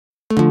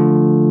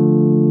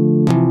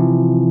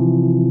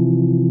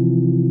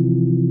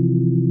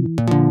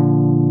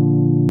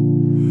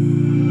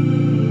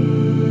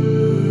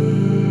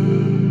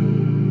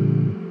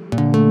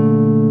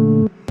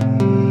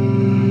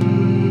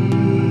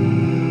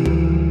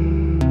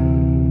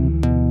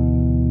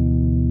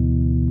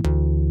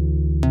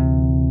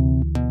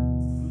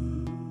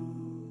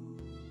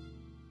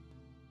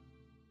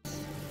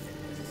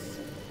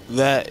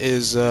That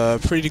is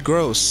pretty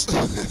gross.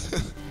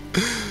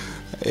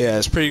 Yeah,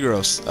 it's pretty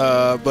gross.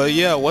 But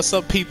yeah, what's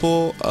up,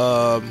 people?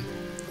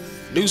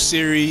 New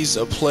series,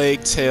 A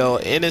Plague Tale: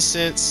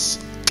 Innocence,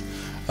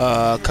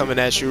 coming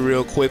at you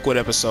real quick with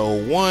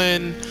episode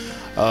 1.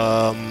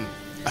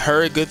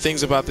 Heard good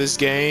things about this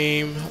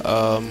game,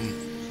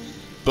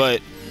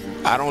 but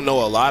I don't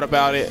know a lot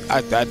about it.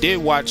 I did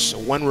watch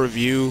one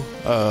review,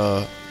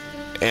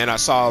 and I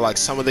saw like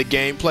some of the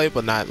gameplay,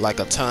 but not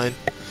like a ton.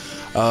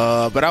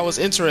 But I was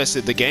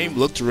interested. The game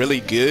looked really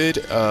good.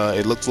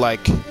 It looked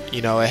like,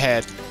 you know, it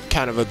had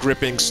kind of a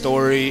gripping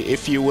story,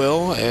 if you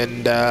will,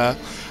 and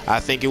I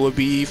think it would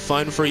be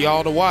fun for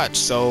y'all to watch.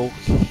 So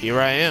here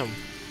I am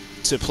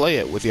to play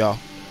it with y'all.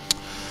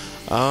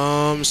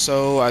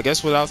 So I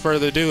guess without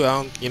further ado,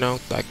 I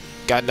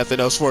got nothing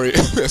else for you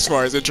as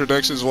far as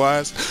introductions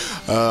wise.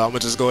 I'm gonna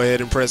just go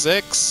ahead and press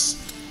X,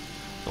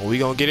 and we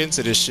gonna get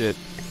into this shit.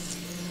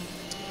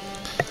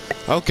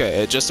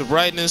 Okay, adjust the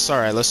brightness.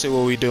 Alright, let's see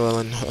what we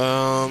doing.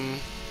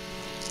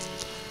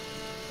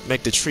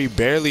 Make the tree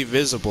barely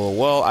visible.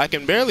 Well, I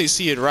can barely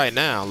see it right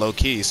now, low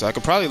key, so I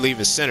could probably leave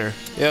it center.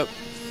 Yep.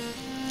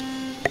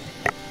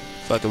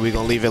 Fuck it, we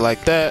gonna leave it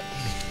like that.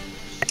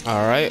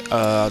 Alright,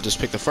 I'll just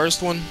pick the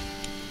first one.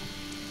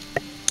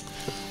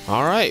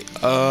 Alright,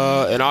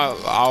 and I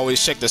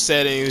always check the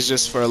settings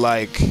just for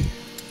like,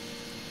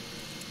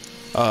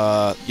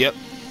 yep,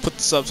 put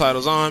the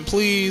subtitles on,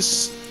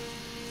 please.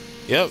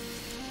 Yep.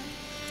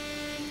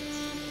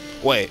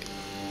 Wait.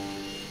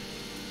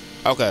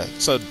 Okay,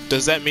 so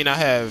does that mean I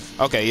have...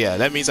 Okay, yeah,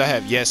 that means I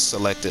have yes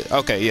selected.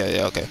 Okay,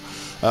 yeah, okay.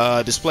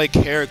 Display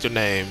character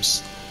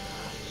names.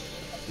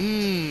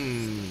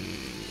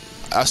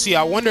 I see.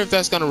 I wonder if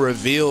that's gonna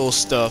reveal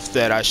stuff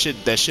that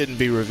shouldn't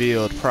be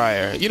revealed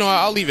prior. You know,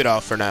 I'll leave it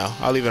off for now.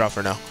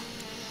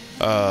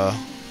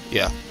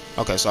 Yeah.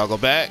 Okay, so I'll go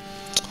back.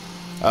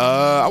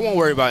 I won't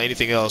worry about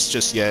anything else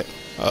just yet,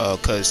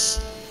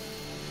 cause,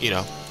 you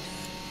know,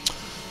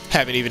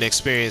 haven't even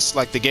experienced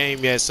like the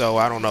game yet, so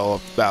I don't know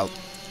about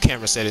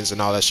camera settings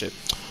and all that shit.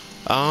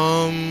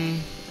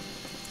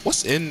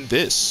 What's in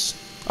this?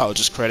 Oh,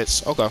 just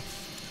credits. Okay.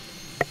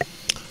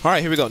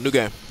 Alright, here we go. New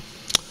game.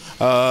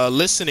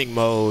 Listening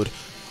mode.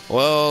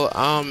 Well,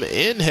 I'm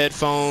in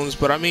headphones,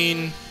 but I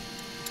mean,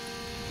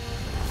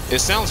 it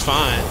sounds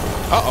fine.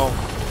 Uh-oh.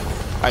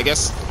 I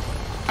guess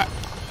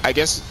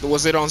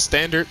was it on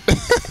standard?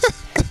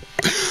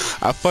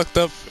 I fucked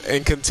up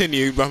and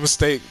continued by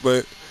mistake,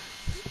 but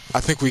I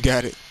think we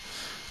got it.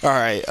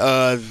 Alright,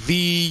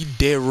 the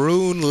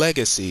Derune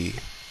Legacy.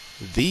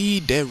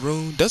 The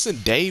Derune.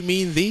 Doesn't day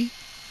mean the?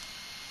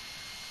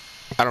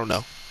 I don't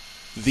know.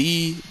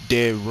 The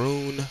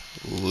Derune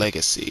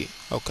Legacy.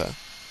 Okay.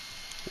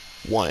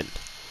 1.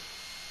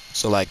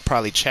 So like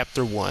probably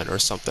chapter 1 or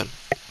something.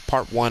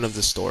 Part 1 of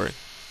the story.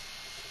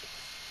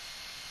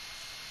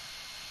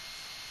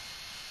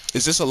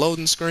 Is this a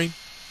loading screen?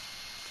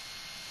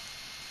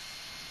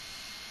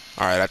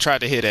 Alright, I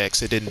tried to hit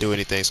X. It didn't do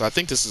anything. So I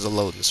think this is a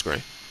loading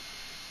screen.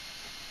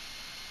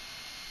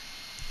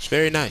 It's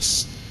very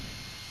nice.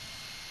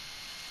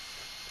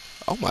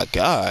 Oh my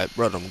god,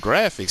 bro, them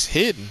graphics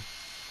hidden.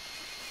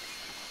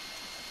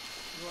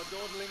 You are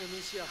dawdling,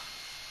 Amicia.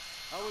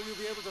 How will you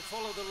be able to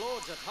follow the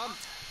lords at hunt?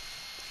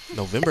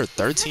 November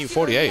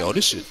 1348. Oh,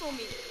 this shit.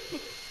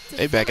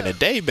 Hey, back in the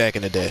day. I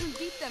will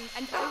beat them,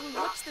 and I will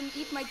watch them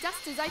eat my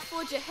dust as I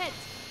forge ahead.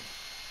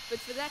 But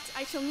for that,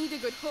 I shall need a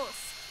good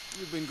horse.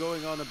 You've been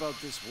going on about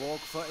this walk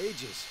for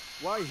ages.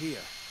 Why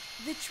here?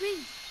 The tree.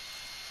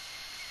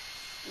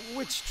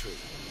 Which tree?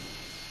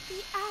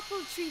 The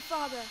apple tree,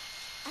 Father.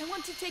 I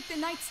want to take the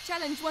Knight's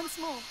Challenge once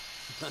more.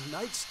 The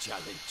Knight's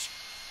Challenge?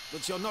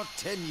 But you're not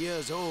 10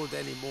 years old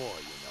anymore,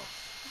 you know.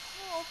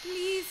 Oh,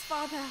 please,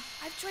 Father.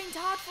 I've trained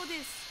hard for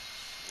this.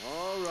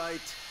 All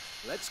right.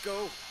 Let's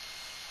go.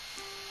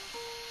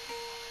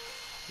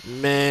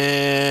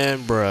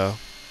 Man, bro.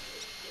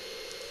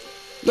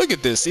 Look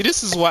at this. See,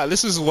 this is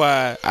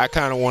why I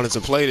kind of wanted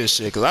to play this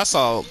shit, because I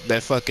saw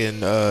that fucking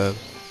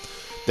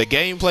the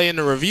gameplay in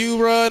the review,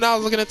 bro, and I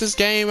was looking at this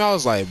game. I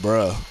was like,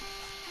 bro,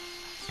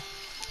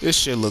 this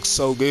shit looks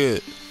so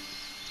good.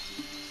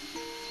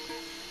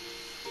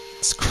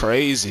 It's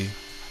crazy.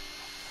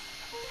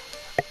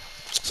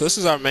 So this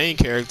is our main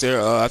character.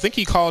 I think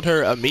he called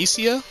her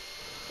Amicia.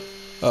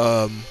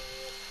 I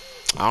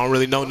don't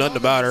really know nothing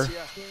about her.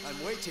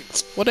 I'm waiting.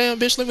 Well, damn,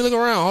 bitch, let me look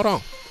around. Hold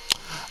on.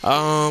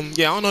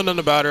 Yeah, I don't know nothing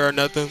about her or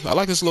nothing. I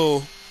like this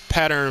little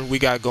pattern we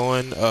got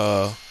going.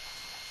 A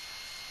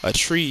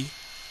tree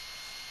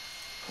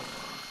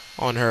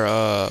on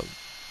her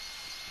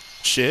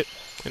shit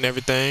and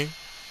everything.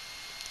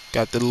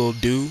 Got the little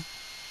dew.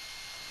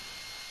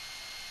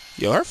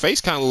 Yo, her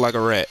face kind of look like a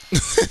rat.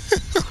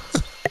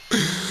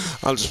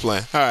 I'm just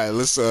playing. All right,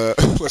 let's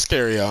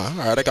carry on.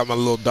 All right, I got my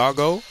little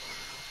doggo.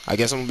 I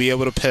guess I'm gonna be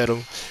able to pet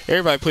him.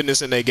 Everybody putting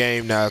this in their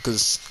game now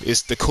because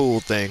it's the cool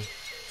thing.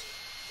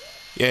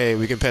 Yay,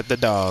 we can pet the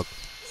dog.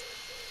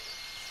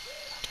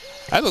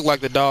 I look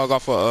like the dog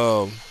off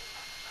of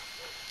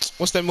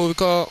what's that movie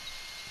called?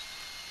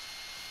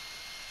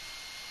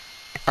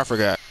 I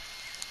forgot.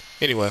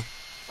 Anyway,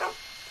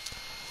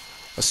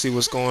 let's see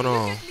what's going Look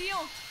on. at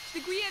Leon. The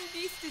Guian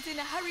beast is in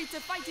a hurry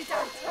to fight it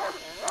out.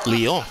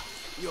 Leon.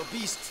 Your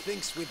beast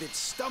thinks with its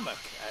stomach,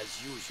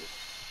 as usual.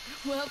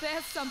 Well,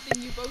 there's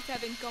something you both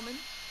have in common.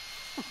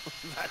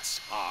 That's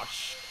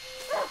harsh.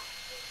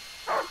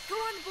 Go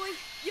on, boy.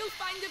 You'll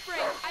find the prey.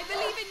 I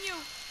believe in you.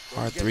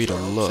 R3 to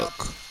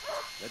look.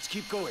 Let's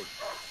keep going.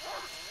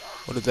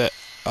 What is that?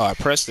 Oh, I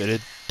pressed it.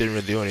 It didn't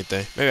really do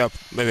anything.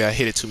 Maybe I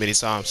hit it too many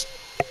times.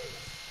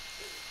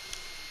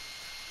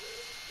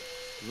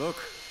 Look,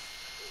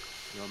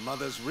 your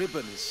mother's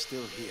ribbon is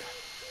still here.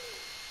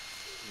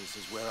 This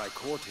is where I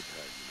courted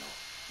her, you know.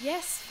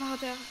 Yes,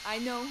 Father, I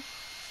know.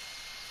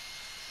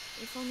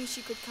 If only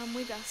she could come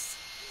with us.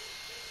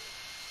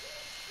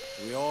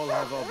 We all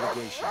have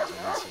obligations,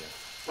 Alicia.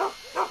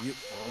 You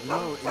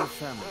know your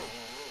family.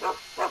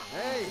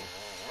 Hey,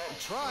 I'm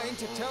trying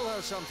to tell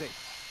her something.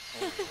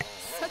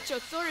 Such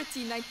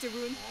authority, Knight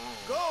Darun.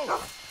 Go!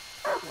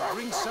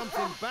 Bring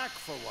something back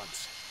for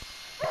once.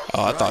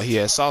 Oh, I thought he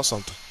had saw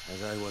something.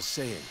 As I was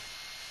saying,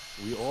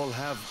 we all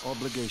have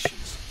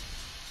obligations.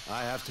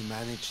 I have to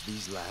manage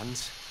these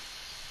lands.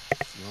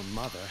 Your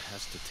mother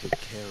has to take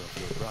care of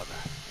your brother.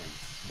 And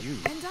you...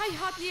 And I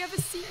hardly ever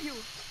see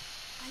you.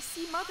 I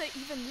see Mother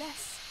even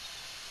less.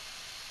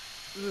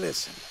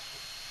 Listen.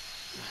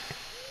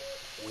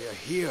 We're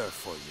here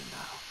for you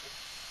now.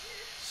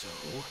 So,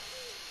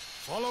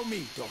 follow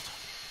me, daughter.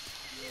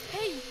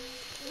 Hey,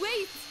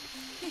 wait!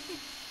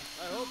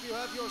 I hope you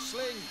have your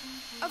sling.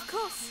 Of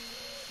course.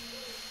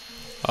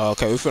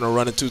 Okay, we're finna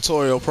run a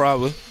tutorial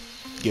probably.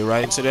 Get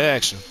right into the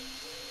action.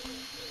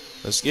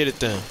 Let's get it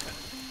then.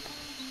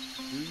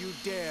 Do you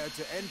dare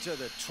to enter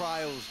the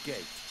Trials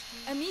Gate?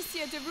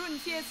 Amicia Darun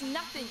fears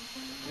nothing.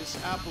 This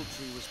apple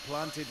tree was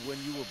planted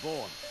when you were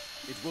born.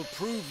 It will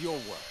prove your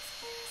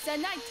worth. Sir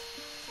Knight,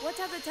 what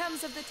are the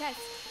terms of the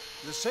test?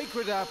 The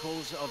sacred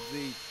apples of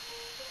the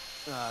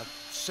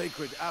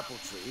sacred apple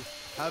tree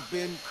have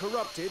been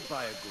corrupted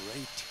by a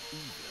great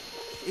evil.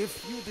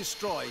 If you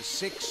destroy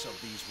 6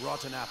 of these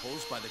rotten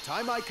apples by the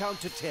time I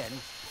count to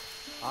 10,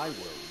 I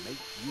will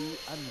make you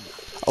a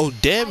knight. Oh,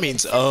 that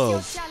means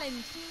of.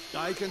 Challenge.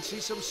 I can see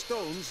some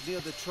stones near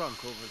the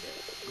trunk over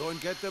there. Go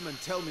and get them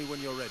and tell me when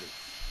you're ready.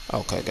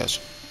 Okay,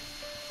 gotcha.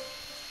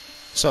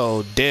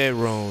 So, dead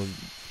rune.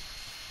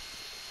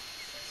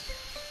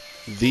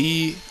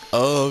 The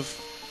of.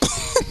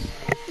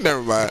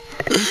 Never mind.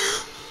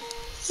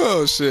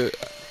 Oh shit.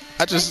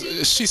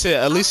 She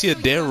said Alicia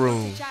dead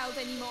rune.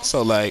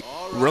 So like,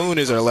 Rune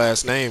is her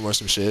last name or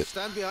some shit.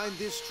 Stand behind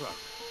this truck.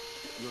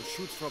 You'll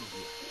shoot from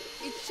here.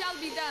 It shall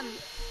be done.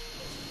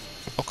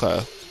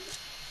 Okay.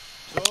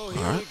 So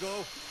here we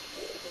go.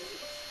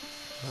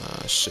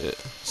 Ah, shit.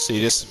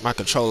 See, my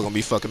controller gonna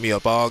be fucking me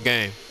up all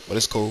game, but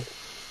it's cool.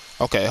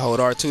 Okay, hold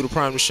R2 to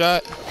prime the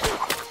shot.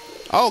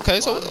 Oh, okay,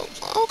 so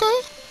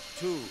okay.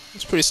 2.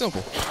 It's pretty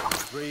simple.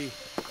 3.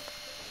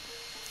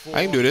 4.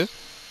 I can do this.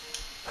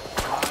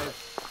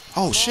 5.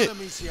 Oh shit.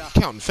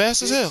 Counting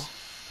fast as hell.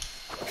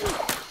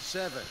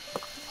 7.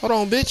 Hold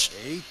on, bitch.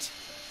 8.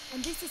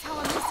 And this is how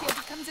Amicia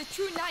becomes a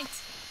true knight.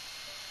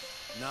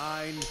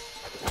 9.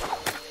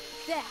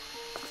 There.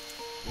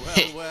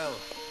 Well, well.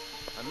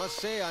 I must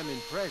say I'm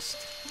impressed.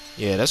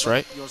 Yeah, that's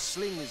right. Your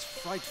sling is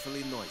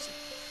frightfully noisy.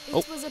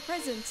 It was a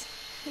present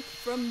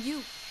from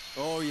you.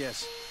 Oh,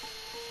 yes.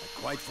 I'd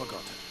quite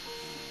forgotten.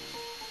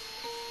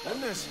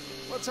 Goodness,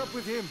 what's up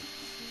with him?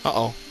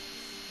 Uh-oh.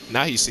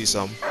 Now you see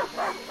something.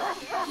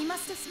 He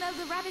must have smelled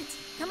the rabbit.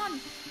 Come on,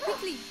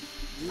 quickly.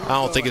 I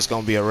don't think it's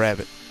gonna be a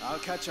rabbit. I'll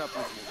catch up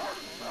with you.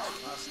 Much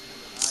faster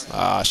than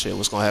Ah, shit,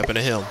 what's gonna happen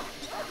to him?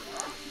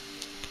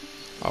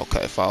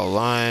 Okay, follow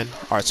line.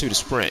 R2 to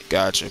sprint.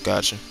 Gotcha,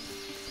 gotcha.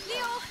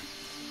 Leo,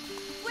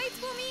 wait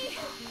for me.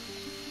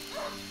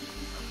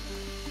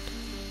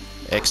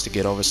 X to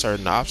get over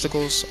certain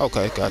obstacles.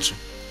 Okay, gotcha.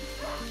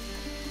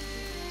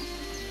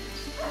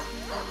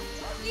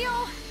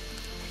 Leo,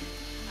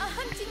 a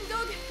hunting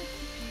dog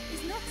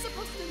is not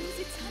supposed to lose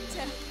its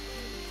hunter.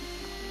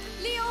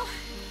 Leo,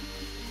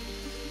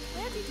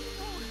 where did he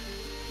go?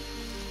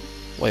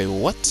 Wait,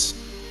 what?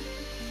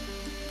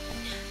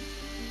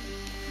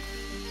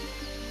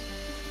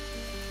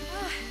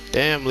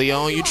 Damn,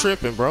 Leon, you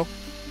tripping, bro.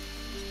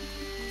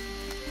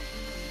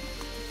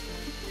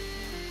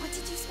 What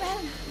did you smell?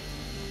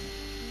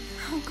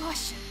 Oh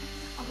gosh,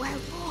 a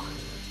wild boar.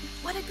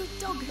 What a good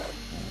dog. Alicia,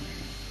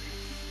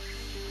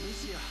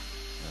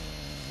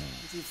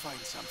 did you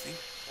find something?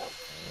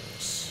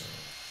 Shh.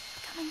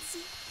 Come and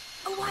see.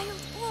 A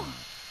wild boar.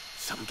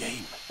 Some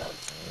game.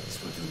 This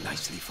will do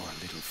nicely for a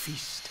little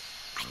feast.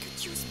 I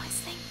could use my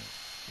sling.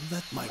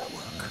 That might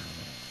work,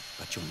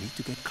 but you'll need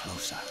to get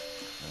closer.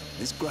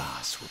 This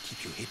grass will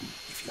keep you hidden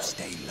if you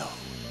stay low.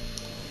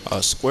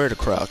 Square to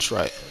crouch,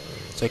 right.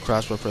 Take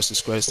crouch by pressing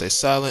square to stay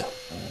silent,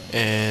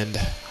 and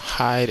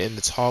hide in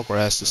the tall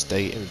grass to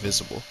stay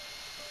invisible.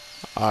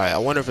 Alright, I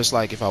wonder if it's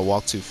like if I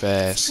walk too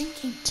fast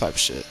type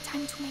shit.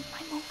 Time to make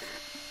my move.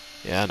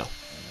 Yeah, I know.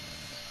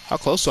 How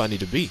close do I need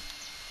to be?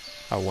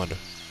 I wonder.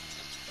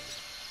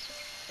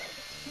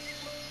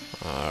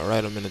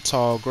 Alright, I'm in the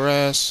tall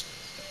grass.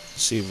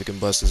 See if we can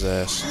bust his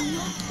ass.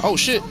 Oh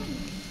shit!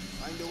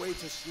 Find a way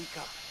to sneak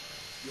up.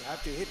 You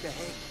have to hit the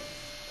head.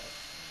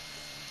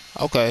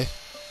 Okay.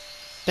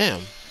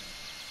 Damn.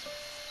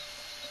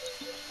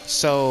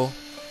 So,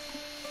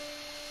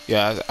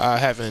 yeah, I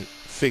haven't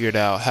figured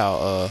out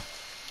how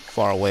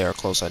far away or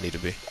close I need to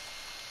be.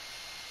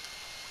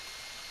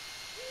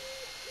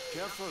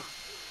 Careful.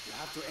 You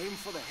have to aim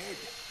for the head.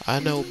 I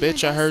know,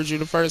 bitch. I heard you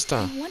the first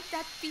time. I want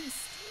that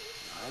feast.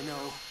 I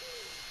know.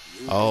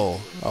 You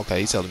Oh, do. okay.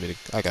 He's telling me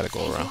I gotta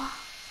go around.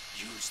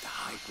 Use the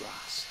high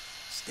grass.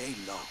 Stay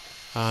low.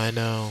 I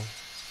know,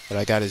 but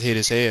I gotta hit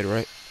his head,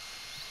 right?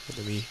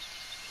 Let me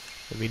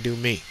do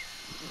me.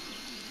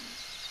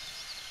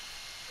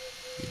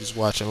 You just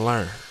watch and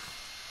learn.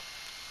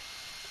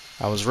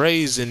 I was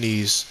raised in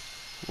these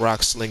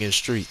rock slinging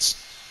streets.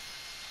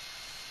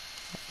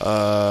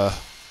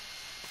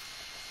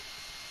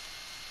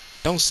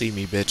 Don't see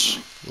me, bitch.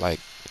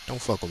 Like,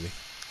 don't fuck with me.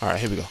 Alright,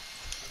 here we go.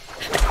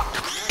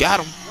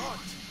 Got him.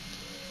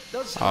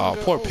 Does Oh,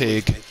 hunger poor always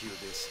pig. make you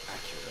this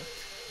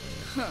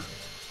accurate?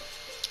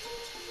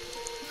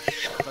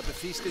 But the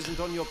feast isn't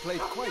on your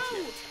plate quite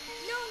yet.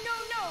 No.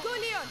 Go,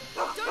 Leon.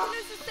 Don't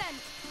lose the scent.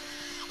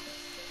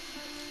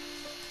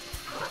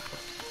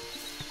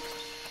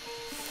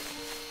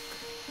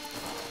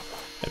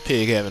 That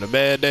pig having a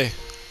bad day.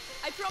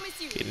 I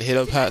promise you. Getting hit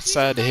up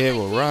outside the head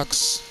with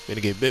rocks.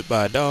 Gonna get bit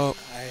by a dog.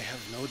 I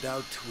have no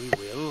doubt we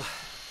will.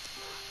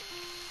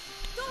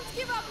 Don't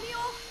give up,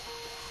 Leon.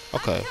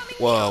 Okay.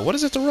 Well, what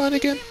is it to run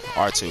again?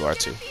 R2,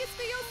 R2.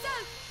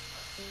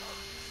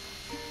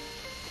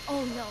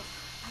 Oh no,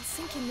 I'll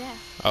sink in there.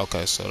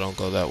 Okay, so don't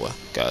go that way.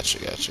 Gotcha.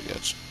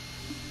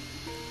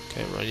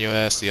 Okay, run your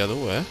ass the other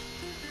way.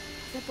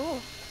 The boar.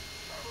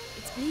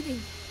 It's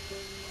bleeding.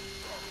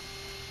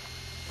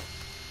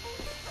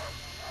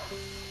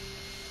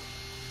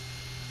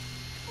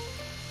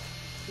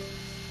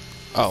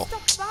 Oh.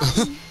 Stop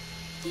barking.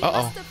 He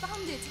must have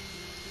found it.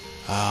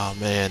 Oh,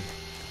 man.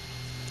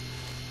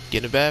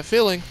 Getting a bad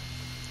feeling.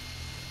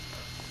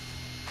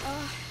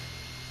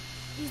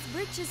 These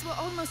bridges were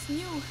almost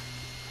new.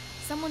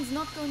 Someone's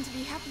not going to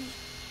be happy.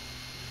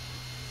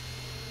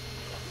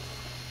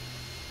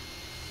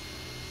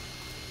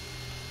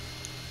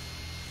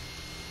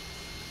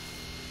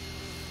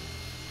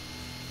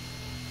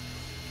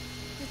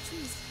 The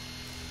trees.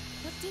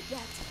 What did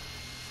that?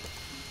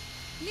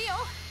 Leo,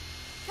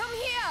 come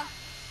here.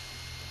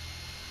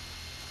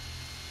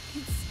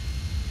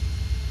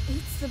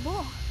 It's the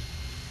boar.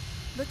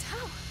 But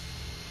how?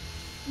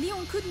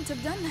 Leon couldn't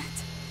have done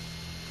that.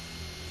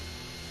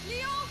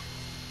 Leon,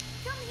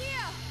 come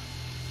here.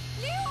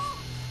 Leon.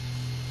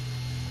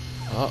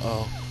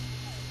 Uh-oh.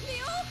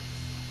 Leon,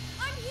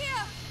 I'm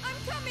here. I'm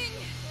coming.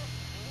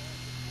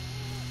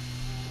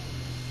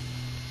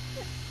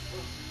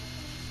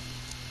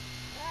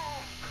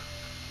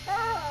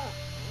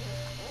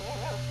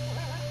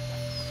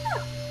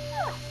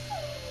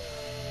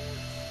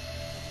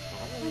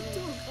 My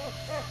dog.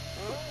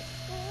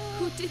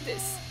 Who did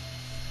this?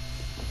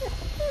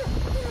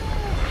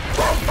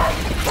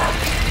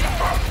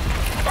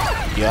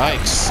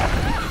 Yikes.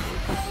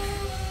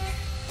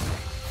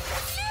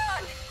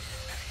 Leon!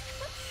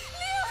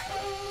 Leon!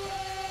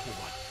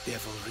 What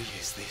devilry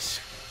is this?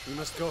 We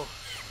must go.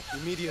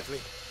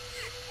 Immediately.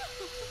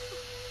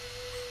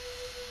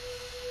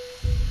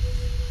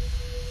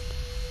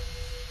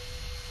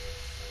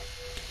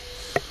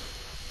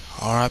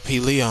 R.I.P.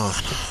 Leon.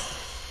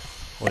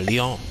 Or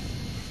Leon.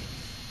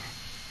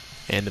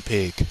 And the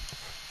pig.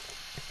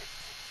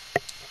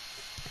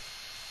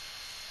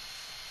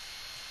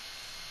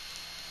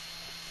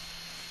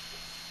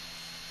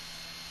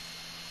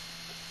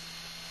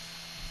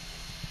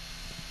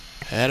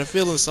 Had a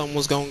feeling something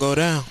was gonna go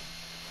down.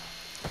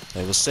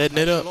 They were setting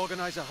it up. I'll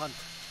organize a hunt.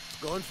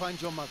 Go and find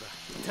your mother.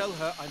 Tell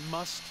her I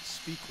must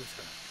speak with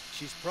her.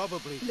 She's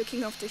probably...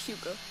 Looking after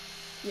Hugo.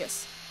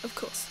 Yes, of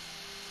course.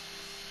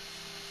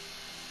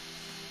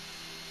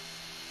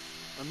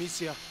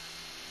 Amicia.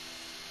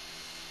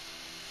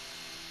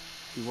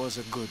 He was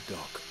a good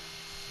dog.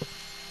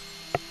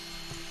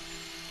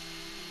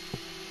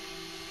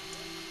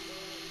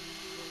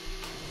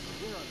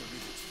 Where are the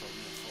rivets for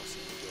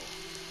reinforcing the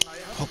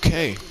door?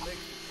 Okay.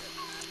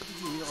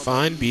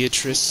 Find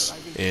Beatrice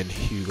in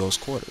Hugo's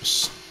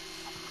quarters.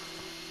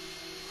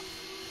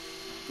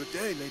 Good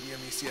day, Lady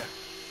Amicia.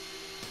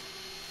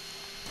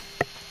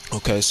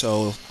 Okay,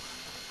 so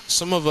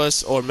some of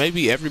us, or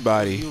maybe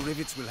everybody. New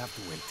rivets will have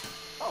to wait.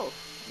 Oh,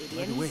 Lady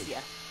By the way,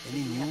 Amicia. any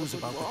You have a news good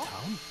about the walk?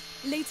 town?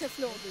 Later,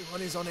 Flo.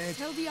 Everyone is on edge.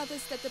 Tell the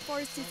others that the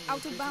forest is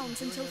out of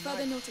bounds until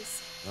further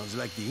notice. Sounds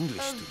like the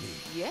English to me.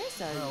 Yes,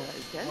 I'll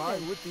tell Why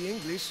them. would the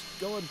English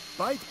go and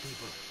bite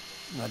people?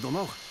 I don't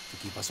know. To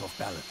keep us off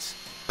balance.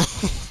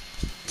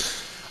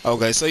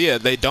 Okay, so yeah,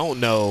 they don't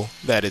know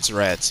that it's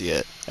rats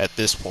yet at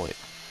this point.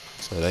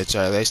 So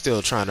they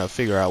still trying to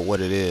figure out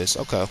what it is.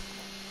 Okay.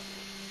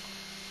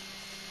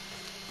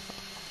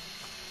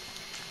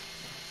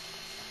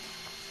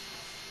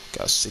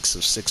 Got 6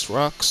 of 6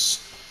 rocks.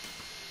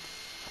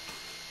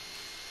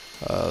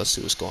 Let's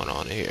see what's going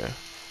on here.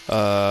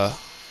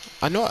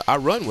 I know I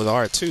run with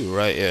R2,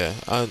 right? Yeah.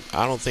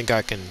 I don't think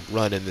I can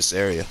run in this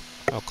area.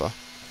 Okay.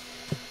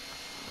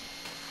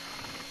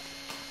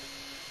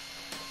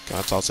 Can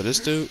I talk to this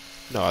dude?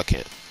 No, I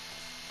can't.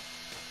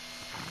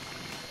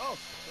 Oh,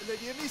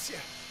 Lady Amicia,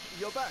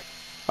 you're back.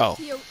 Oh,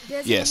 Theo,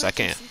 there's yes, an I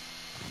can. emergency.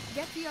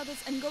 Get the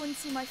others and go and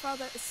see my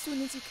father as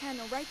soon as you can,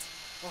 all right?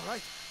 All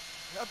right.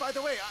 By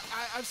the way,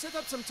 I've set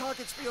up some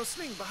targets for your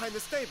sling behind the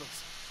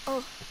stables.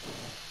 Oh,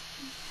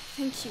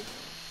 thank you.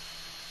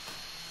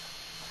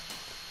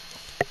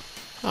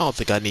 I don't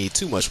think I need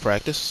too much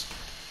practice.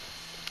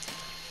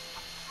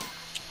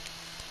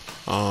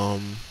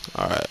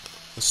 Alright.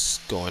 Let's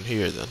go in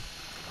here then.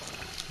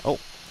 Oh.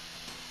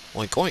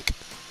 Oink oink.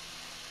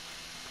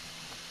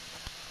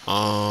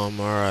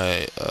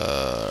 Alright.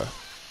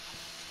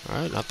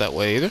 Alright, not that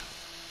way either.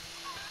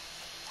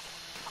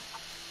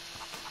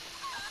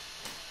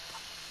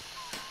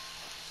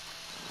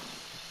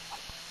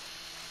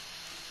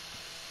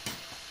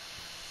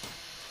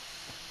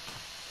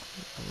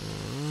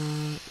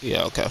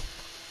 Yeah, okay.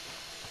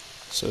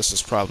 So this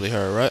is probably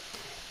her, right?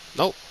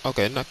 Nope.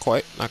 Okay, not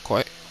quite. Not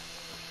quite.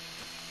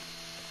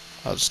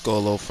 I'll just go a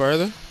little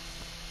further.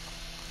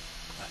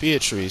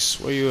 Beatrice,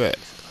 where you at?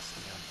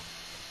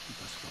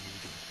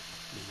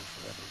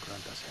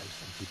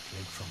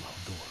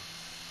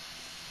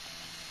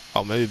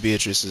 Oh, maybe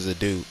Beatrice is a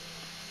dude.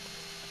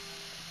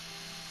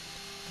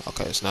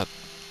 Okay, it's not.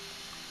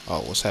 Oh,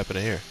 what's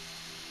happening here?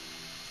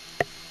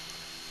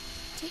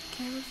 Take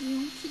care of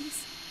Leon,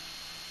 please.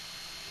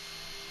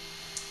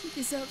 He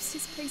deserves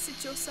his place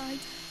at your side,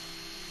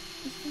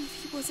 even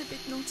if he was a bit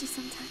naughty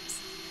sometimes.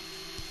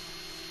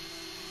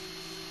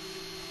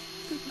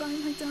 Goodbye,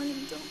 my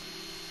darling dog.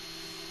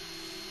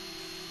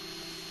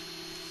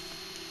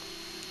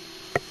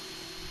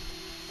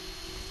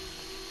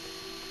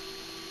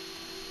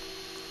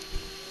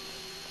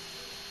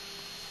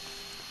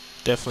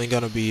 Definitely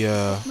gonna be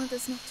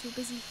Mother's not too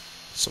busy.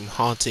 some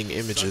haunting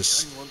images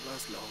Sunshine won't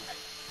last long.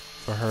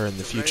 for her in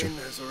the future. Rain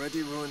has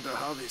already ruined the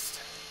harvest.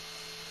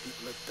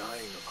 People are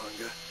dying of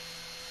hunger.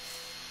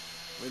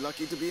 We're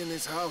lucky to be in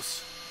this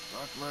house.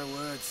 Mark my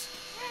words.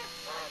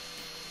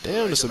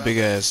 Damn, that's a big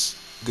ass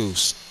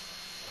goose.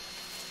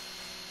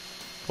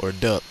 Or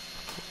duck.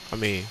 I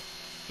mean,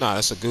 nah,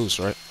 that's a goose,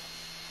 right?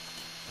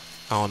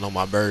 I don't know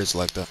my birds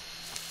like that.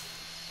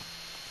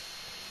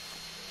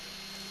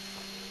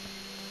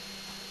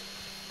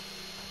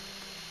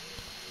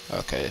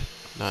 Okay,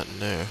 not in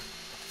there.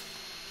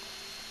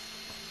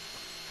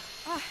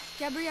 Ah,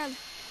 Gabrielle.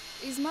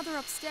 Is Mother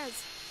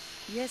upstairs?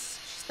 Yes,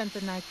 she spent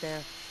the night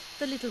there.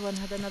 The little one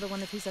had another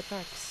one of his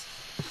attacks.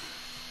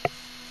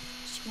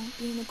 She won't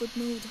be in a good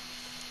mood.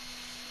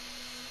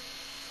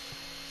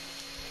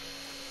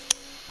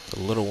 The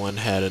little one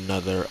had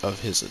another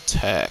of his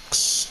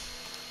attacks.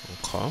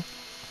 Okay.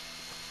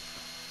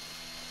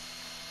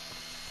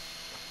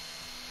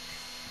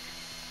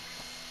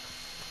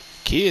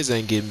 Kids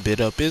ain't getting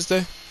bit up, is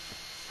they?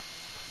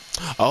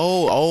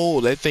 Oh,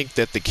 they think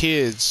that the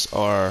kids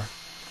are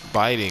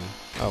biting.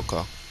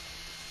 Okay.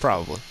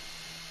 Probably.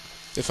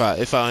 If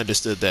I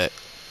understood that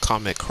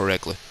comment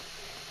correctly.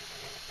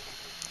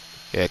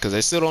 Yeah, because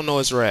they still don't know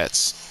it's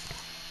rats.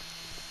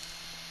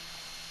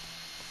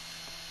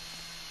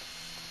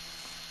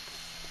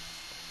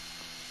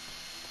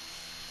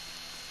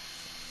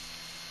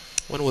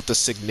 Wonder what the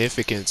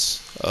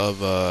significance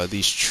of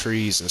these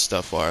trees and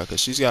stuff are, because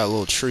she's got a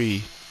little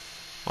tree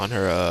on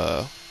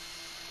her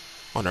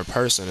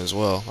person as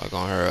well, like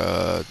on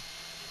her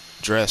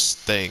dress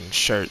thing,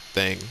 shirt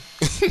thing.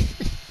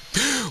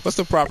 What's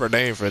the proper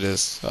name for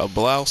this? A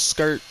blouse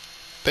skirt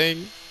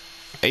thing?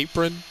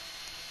 Apron?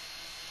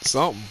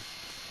 Something.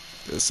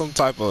 It's some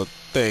type of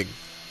thing.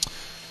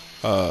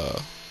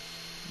 But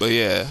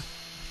yeah.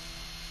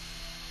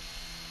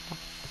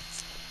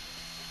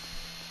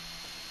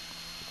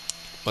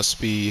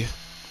 Must be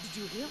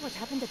Did you hear what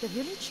happened at the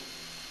village?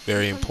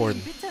 very People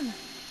important being bitten.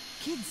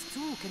 Kids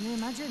too, can you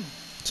imagine?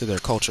 to their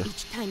culture.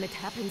 Each time it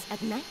happens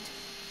at night.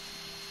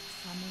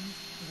 Famine,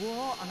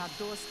 war on our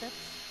doorstep,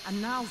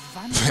 and now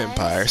vampires.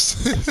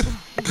 Vampires. You must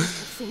have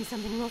seen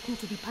something rotten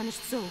to be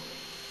punished so.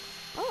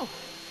 Oh,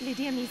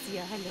 Lady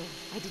Amicia, hello.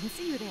 I didn't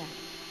see you there.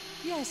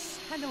 Yes,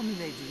 hello,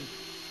 milady.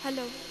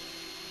 Hello.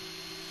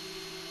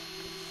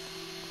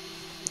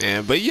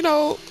 Yeah, but you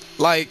know,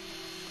 like,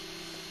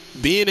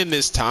 being in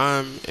this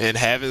time and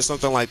having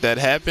something like that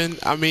happen,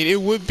 I mean, it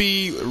would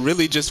be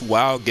really just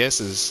wild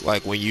guesses.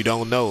 Like, when you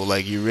don't know,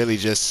 like, you really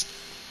just,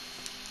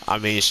 I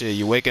mean, shit,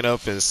 you waking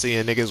up and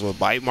seeing niggas with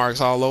bite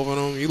marks all over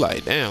them. You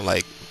like, damn,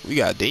 like, we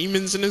got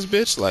demons in this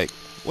bitch. Like,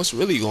 what's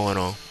really going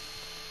on?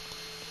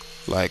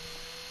 Like,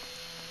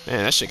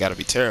 man, that shit gotta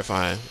be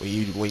terrifying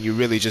when you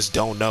really just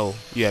don't know.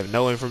 You have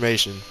no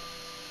information,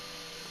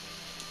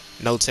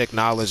 no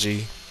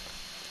technology.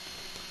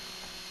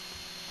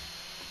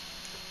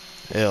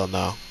 Hell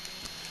no.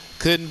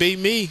 Couldn't be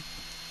me.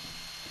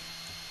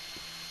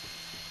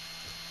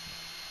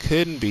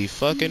 Couldn't be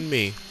fucking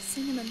me.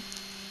 Cinnamon.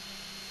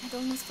 I'd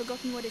almost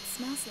forgotten what it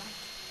smells like.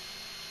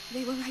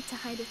 They were right to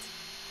hide it.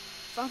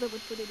 Father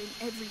would put it in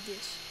every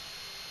dish.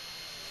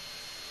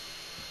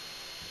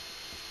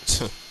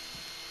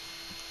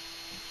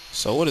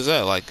 So what is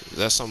that? Like, is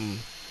that some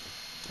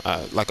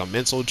like a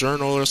mental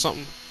journal or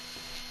something?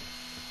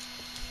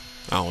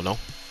 I don't know.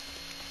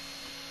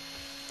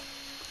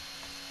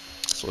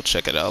 So we'll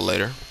check it out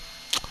later.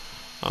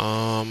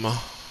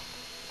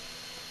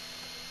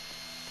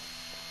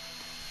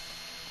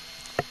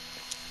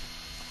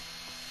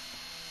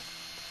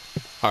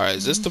 Alright,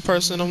 is this the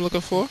person I'm looking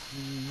for?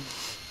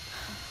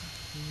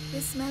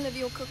 The smell of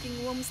your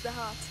cooking warms the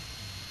heart.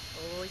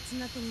 Oh, it's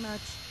nothing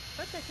much,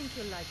 but I think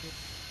you'll like it.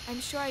 I'm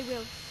sure I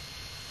will.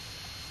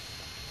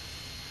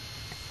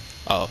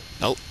 Oh,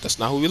 nope, that's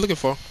not who we're looking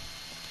for.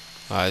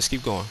 Alright, let's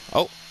keep going.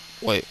 Oh,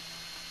 wait.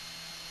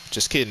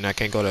 Just kidding, I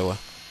can't go that way.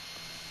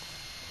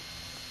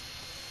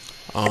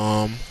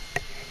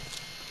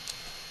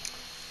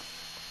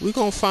 We're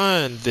gonna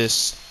find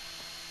this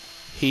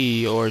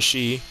he or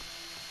she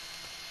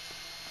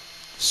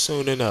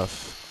soon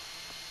enough.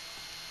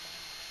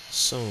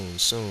 Soon.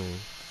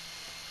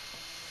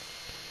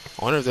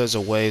 I wonder if there's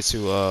a way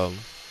to, I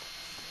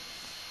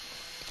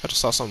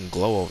just saw something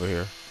glow over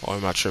here. Or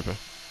am I tripping?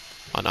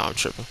 Oh, no, I'm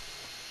tripping.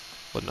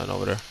 But nothing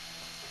over there.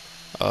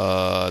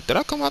 Did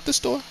I come out this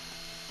door?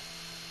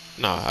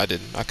 No, I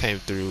didn't. I came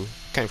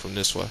from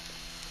this way.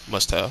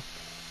 Must have.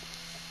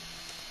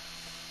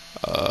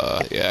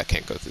 Yeah, I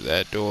can't go through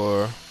that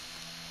door.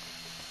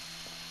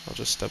 I'll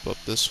just step up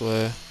this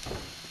way.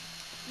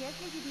 Yes,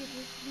 Lady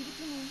Beatrice, leave it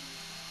to me.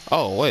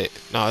 Oh, wait.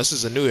 No, this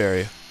is a new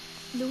area.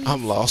 Louise,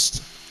 I'm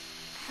lost.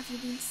 have you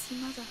been to see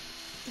Mother?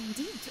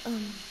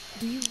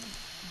 Indeed.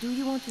 Do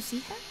you want to see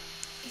her?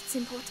 It's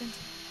important.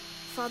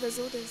 Father's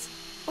orders.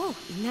 Oh,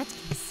 in that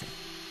case,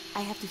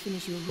 I have to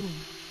finish your room.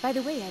 By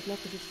the way, I've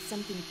left a little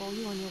something for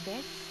you on your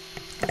bed.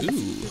 Come and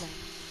see if you Ooh,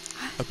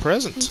 like. a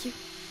present. Thank you.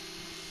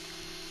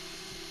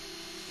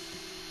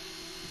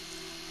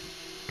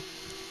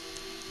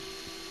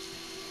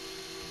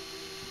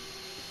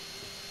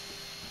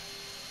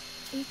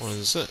 What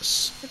It's is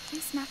this? the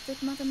placemat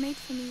that Mother made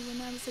for me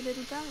when I was a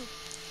little girl.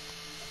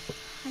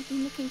 I've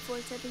been looking for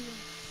it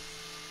everywhere.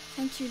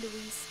 Thank you,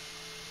 Louise.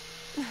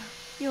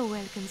 You're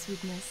welcome,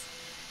 sweetness.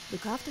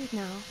 Look after it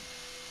now.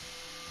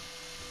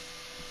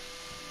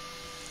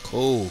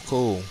 Cool.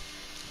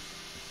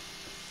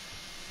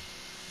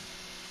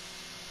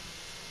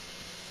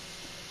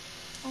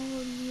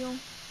 Oh, Leon.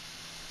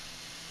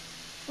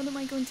 What am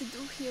I going to do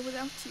here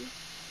without you?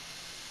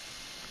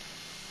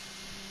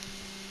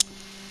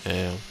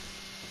 Damn.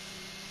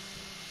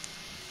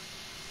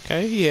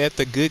 Okay, he had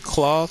the good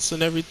cloths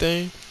and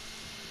everything.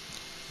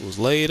 He was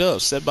laid up,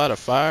 set by the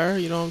fire,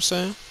 you know what I'm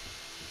saying?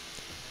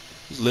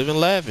 He's living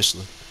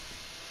lavishly.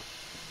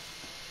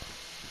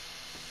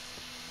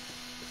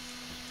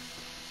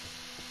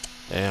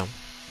 Damn.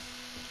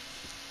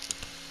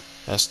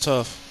 That's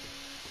tough.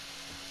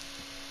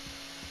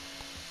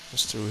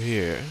 What's through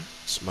here?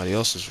 Somebody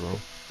else's room.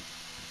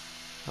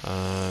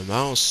 I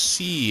don't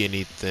see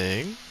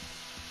anything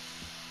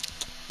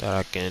that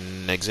I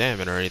can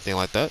examine or anything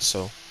like that,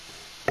 so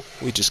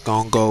we just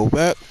gonna go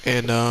back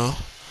and I'm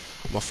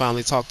gonna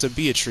finally talk to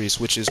Beatrice,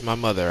 which is my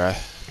mother. I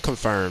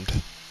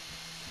confirmed.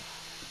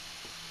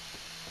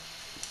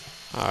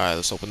 Alright,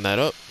 let's open that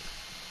up.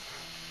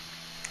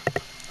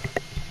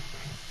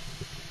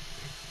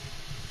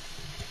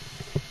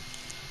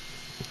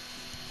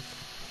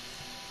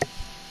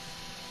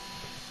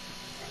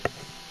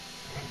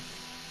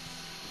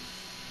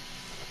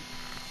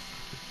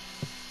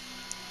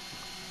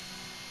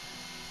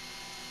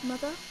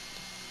 Mother?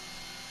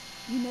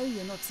 You know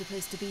you're not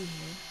supposed to be here.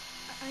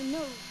 I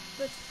know,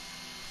 but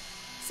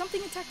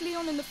something attacked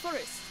Leon in the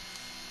forest.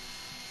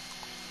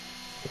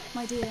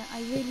 My dear,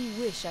 I really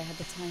wish I had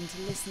the time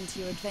to listen to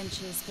your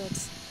adventures, but...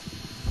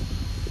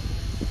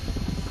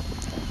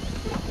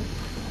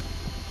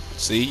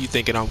 See, you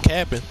thinking I'm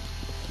capping.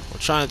 I'm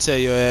trying to tell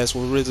your ass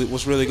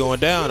what's really going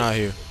down out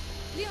here.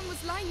 Leon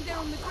was lying there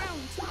on the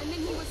ground, and then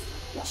he was...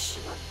 Shh!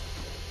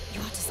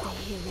 You are to stay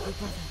here with your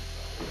brother.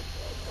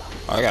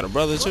 Oh, I got a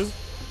brother too?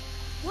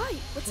 Why?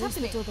 What's Close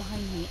the happening? door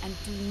behind me and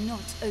do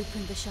not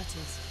open the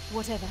shutters,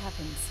 whatever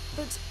happens.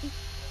 But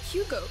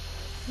Hugo...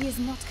 He is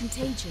not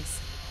contagious.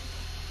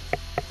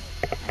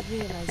 I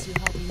realize you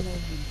hardly know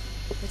him,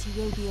 but he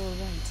will be all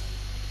right.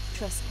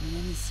 Trust me,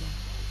 Amicia.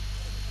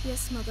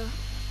 Yes, Mother.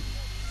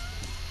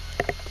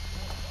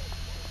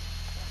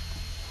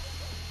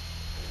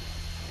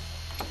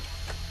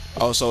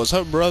 Oh, so is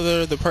her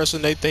brother the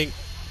person they think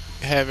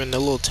having the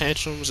little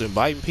tantrums and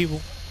biting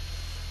people?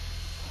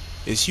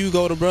 Is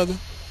Hugo the brother?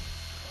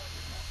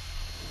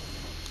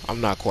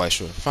 I'm not quite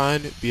sure.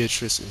 Find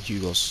Beatrice in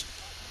Hugo's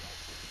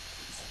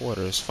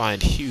quarters.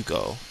 Find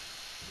Hugo.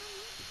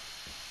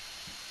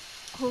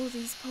 All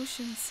these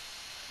potions.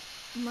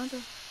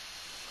 Mother,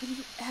 will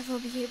you ever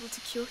be able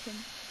to cure him?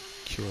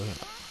 Cure him.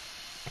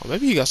 Oh,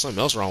 maybe he got something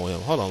else wrong with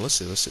him. Hold on, let's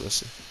see.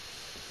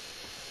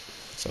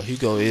 So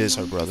Hugo is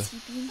her brother. Has he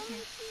been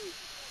here?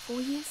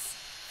 4 years?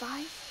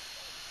 5?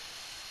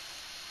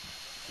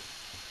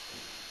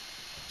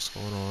 What's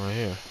going on right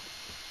here?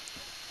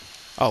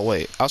 Oh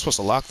wait, I was supposed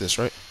to lock this,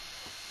 right?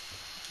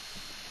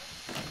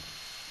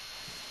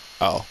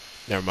 Oh,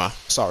 never mind.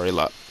 Sorry,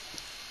 lock.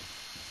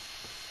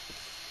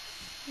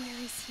 Where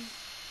is he?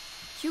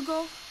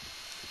 Hugo?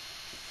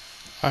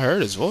 I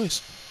heard his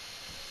voice.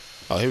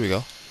 Oh, here we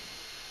go.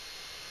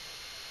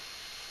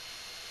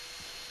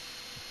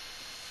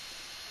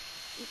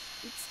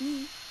 It's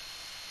me.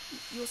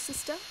 Your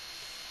sister?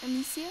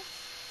 Amicia?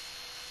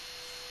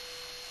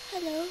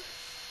 Hello.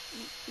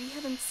 We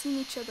haven't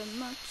seen each other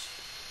much.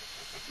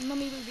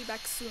 Mommy will be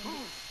back soon.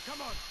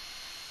 Come on.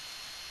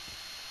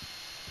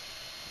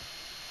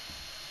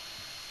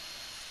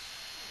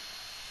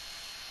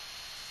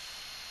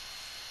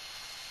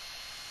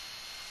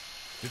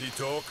 Did he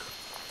talk?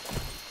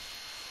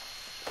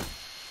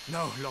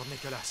 No, Lord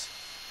Nicholas.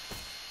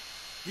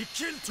 He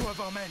killed 2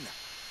 of our men.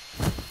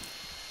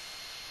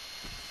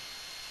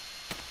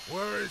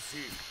 Where is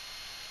he?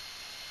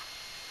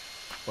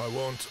 I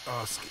won't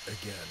ask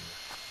again.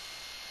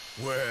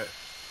 Where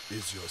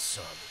is your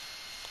son?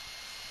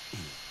 In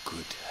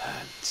good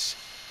hands.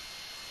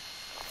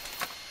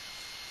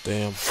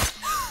 Damn.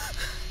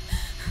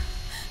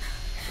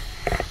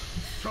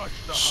 Touch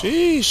the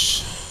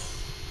Sheesh.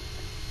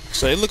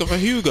 So they looking for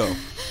Hugo. Is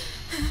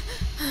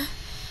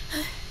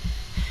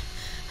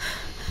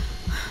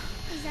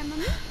that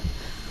Mommy?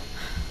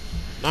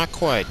 Not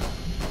quite.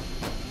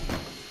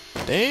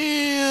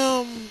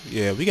 Damn.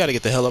 Yeah, we gotta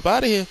get the hell up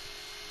out of here.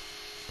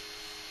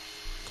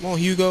 Come on,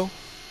 Hugo.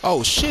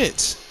 Oh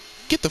shit.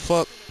 Get the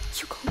fuck.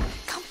 Hugo,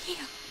 come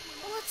here.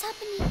 What's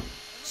happening?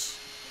 Shh.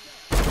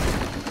 I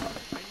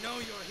know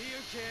you're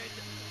here, kid.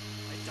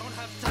 I don't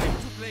have time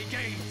to play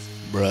games.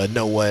 Bruh,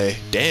 no way.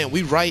 Damn,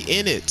 we right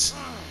in it.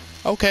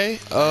 Okay,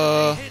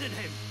 Hidden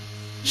him.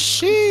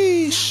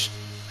 sheesh.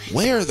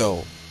 Where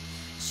though?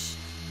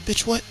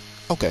 Bitch, what?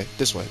 Okay,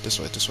 this way, this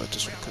way, this way,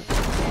 this way. Cool.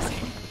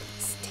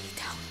 Stay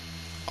down.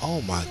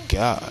 Oh my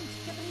god.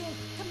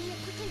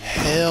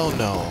 Hell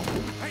no.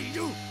 Hey,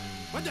 you!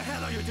 What the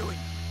hell are you doing?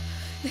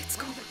 Let's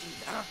go.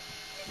 Huh?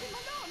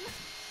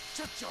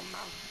 Shut your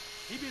mouth.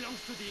 He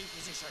belongs to the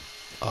Inquisition.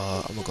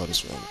 I'm gonna go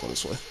this way, I'm gonna go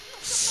this way.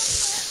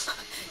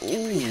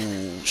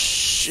 Ooh,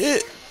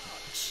 shit.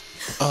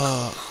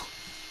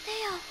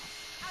 Leo.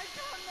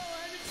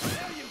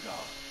 There you go.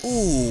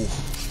 Ooh,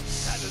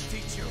 That'll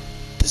teach you.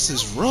 this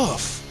is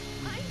rough.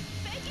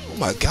 Oh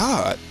my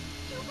god.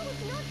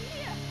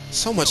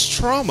 So much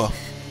trauma.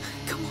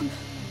 Come on.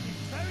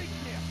 Very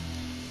clear.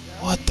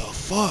 What the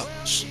fuck?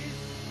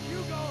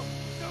 Hugo,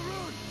 the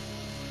road.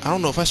 I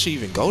don't know if I should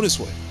even go this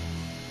way.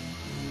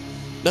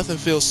 Nothing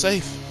feels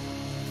safe.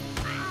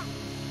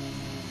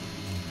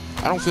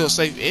 I don't feel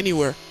safe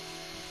anywhere.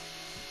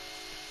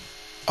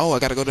 Oh, I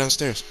gotta go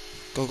downstairs.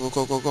 Go, go,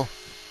 go, go, go.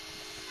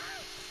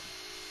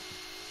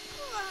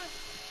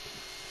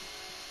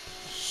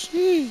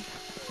 Sheesh.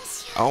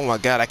 Oh my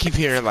god, I keep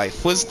hearing like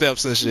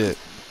footsteps and shit.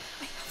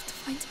 I have to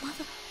find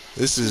Mother.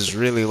 This is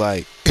really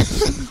like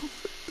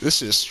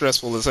this is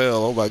stressful as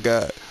hell. Oh my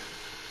god.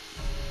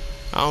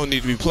 I don't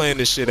need to be playing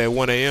this shit at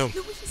 1 a.m. Louise.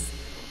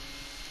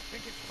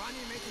 Think it's funny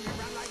making me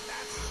run like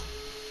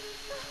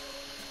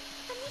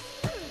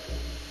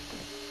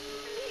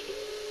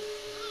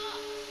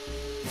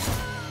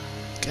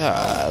that?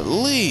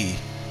 Golly.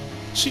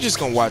 She just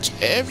gonna watch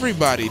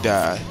everybody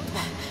die.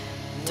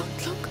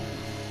 Don't look.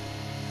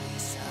 We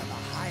serve a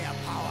higher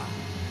power.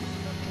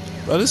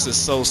 Bro, this is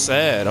so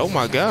sad. Oh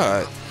my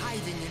god.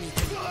 Hiding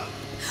anything.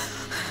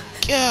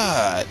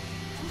 God.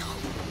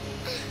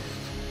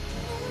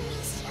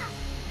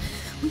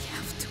 We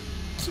have to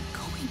keep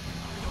going.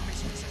 Your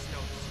mistresses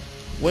knows.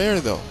 Where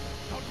though?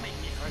 Don't make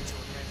me hurt you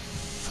again.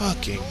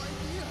 Fucking. Do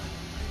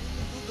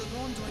the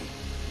laundry.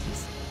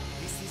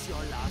 This is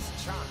your last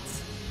chance.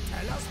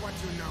 Tell us what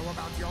you know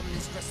about your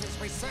mistress's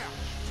research.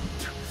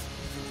 Even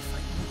if I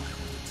knew, I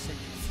wouldn't say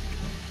anything.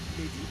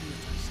 Lady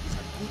Beatrice is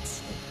a good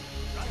soul.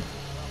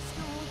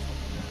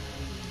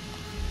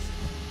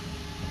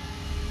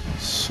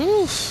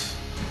 Whew.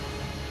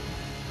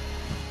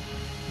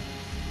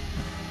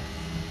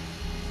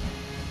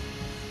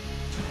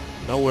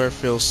 Nowhere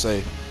feels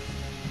safe.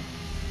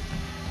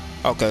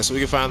 Okay, so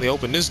we can finally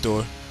open this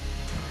door.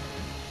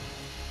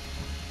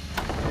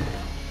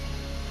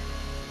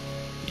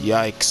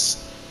 Yikes.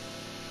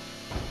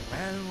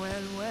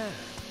 Well.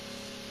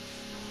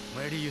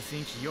 Where do you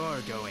think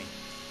you're going?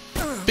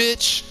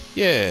 Bitch.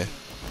 Yeah.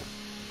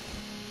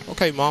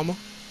 Okay, mama.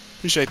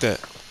 Appreciate that.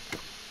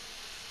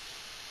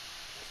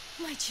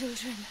 My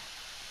children.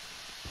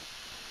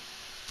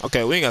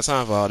 Okay, we ain't got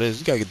time for all this.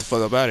 You gotta get the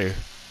fuck up out of here.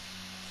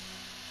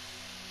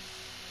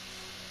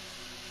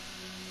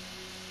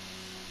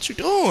 What you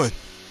doing?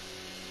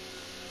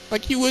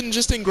 Like you wasn't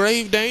just in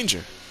grave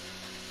danger.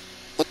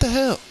 What the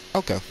hell?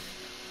 Okay.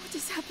 What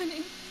is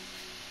happening?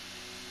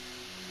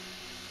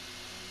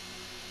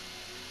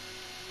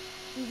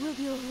 We will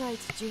be alright,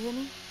 do you hear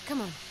me?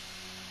 Come on.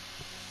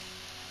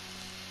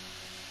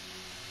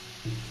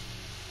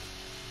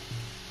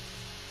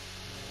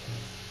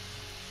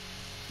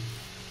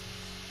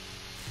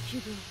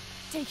 Hugo,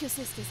 take your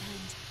sister's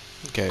hand.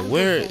 Okay, I'll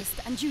where go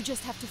first, and you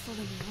just have to follow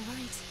me, all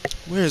right?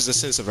 where is the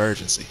sense of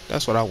urgency?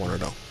 That's what I want to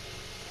know.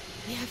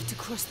 We have to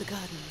cross the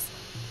gardens.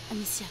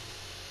 Amicia,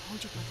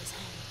 hold your brother's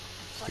hand.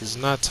 and follow It's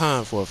me. not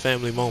time for a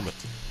family moment.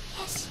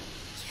 Yes.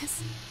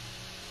 Yes.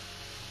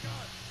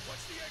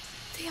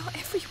 They are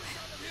everywhere.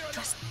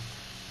 Trust me.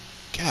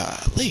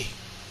 Golly.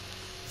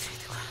 Through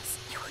the grass,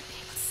 they won't be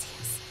able to see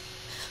us.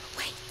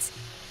 Wait.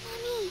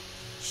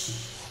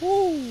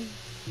 Mommy. Woo.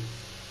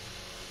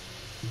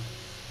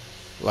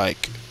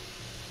 Like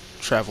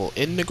travel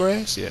in the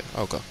grass? Yeah,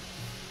 okay.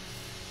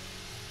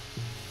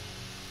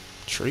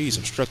 Trees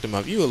obstructing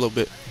my view a little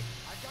bit.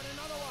 I've got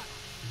another one.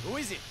 Who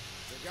is it?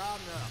 The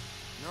gardener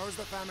knows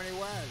the family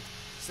well.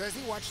 Says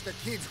he watched the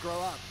kids grow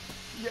up.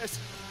 Yes.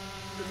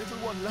 The little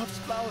one loves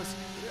flowers.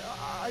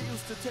 I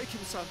used to take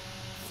him some.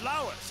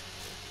 Flowers?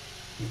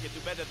 You can do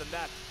better than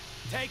that.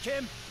 Take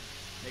him.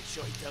 Make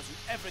sure he tells you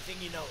everything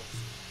he knows.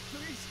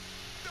 Please,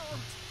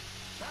 don't.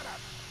 Shut up.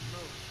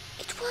 Move.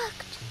 It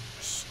worked.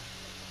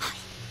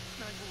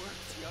 I've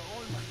worked here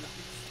all my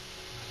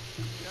life.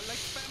 We are like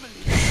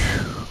family.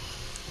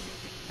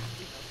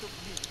 Nothing out of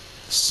me.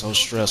 So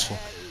stressful.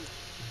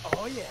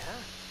 Oh yeah?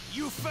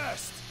 You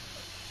first.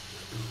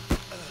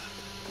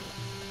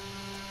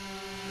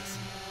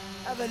 Listen,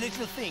 have a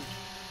little think,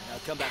 and I'll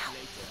come back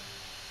later.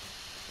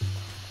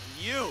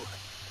 And you,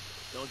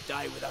 don't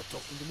die without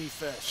talking to me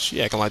first.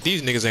 She acting like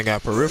these niggas ain't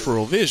got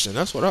peripheral vision.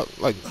 That's what I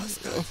like.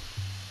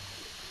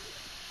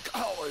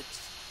 Cowards.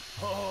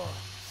 Oh,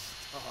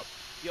 stop.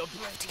 You're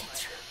brave to get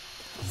through.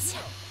 Amicia,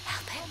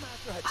 help him.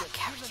 I'll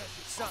carry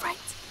you. All right?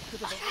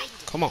 All right.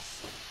 Come on.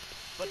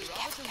 But Be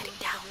careful getting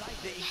down.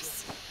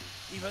 Yes.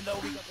 Even though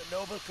we got the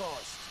noble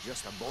cause.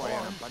 Just a boy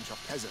and a bunch of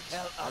peasants.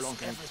 Tell How us long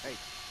can it everything. take?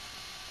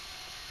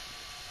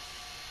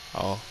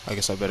 Oh, I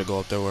guess I better go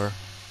up there where.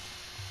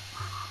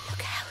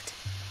 Look out.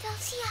 They'll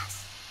see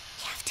us.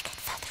 You have to get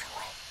further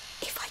away.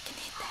 If I can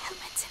hit the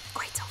helmets in the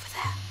crates over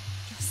there,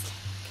 your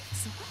sling will give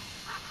us away.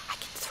 I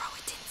can throw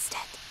it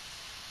instead.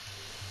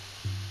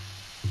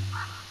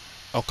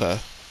 Okay.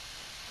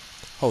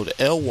 Hold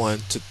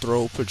L1 to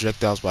throw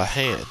projectiles by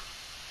hand.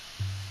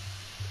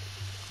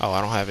 Oh,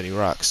 I don't have any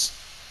rocks.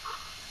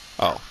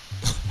 Oh,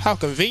 how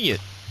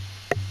convenient.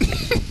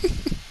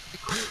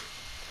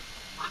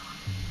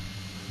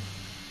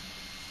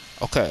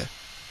 Okay.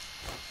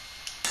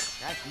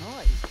 That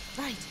noise.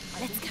 Right,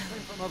 let's go.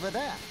 Came from over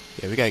there.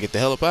 Yeah, we gotta get the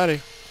hell up out of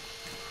here.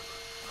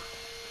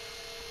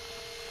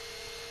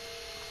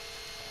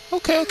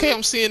 Okay,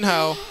 I'm seeing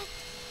how.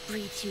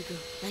 Breathe, Hugo,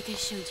 like I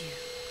showed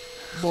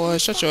you. Boy,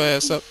 shut your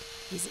ass up.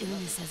 His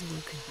illness has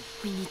awoken.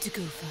 We need to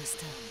go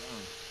faster.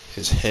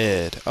 His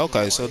head.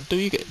 Okay, so do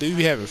you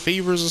be having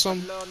fevers or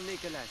something?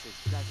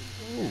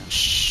 Oh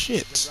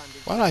shit!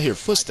 Why did I hear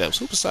footsteps?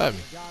 Who beside me?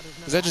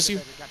 Is that just you?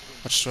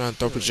 I just trying to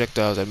throw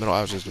projectiles at metal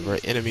objects to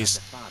break enemies.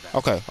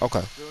 Okay.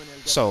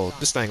 So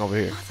this thing over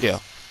here. Yeah.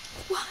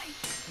 Why?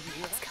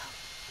 Let's go.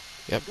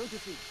 Yep.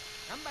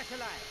 Come back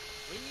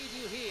alive. We need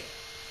you here.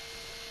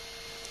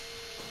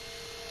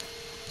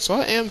 So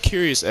I am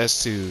curious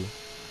as to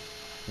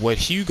what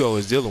Hugo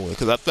is dealing with,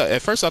 because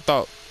at first I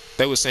thought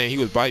they were saying he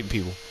was biting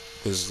people,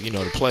 because you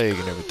know the plague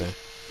and everything.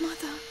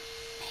 Mother.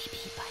 Maybe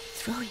by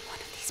throwing one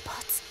of these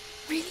pots.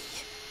 Really?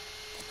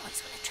 The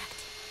noise will attract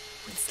him.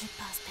 We'll slip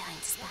past behind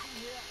his back.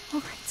 All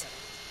right.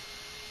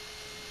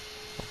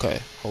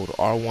 Okay, hold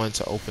R1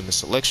 to open the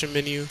selection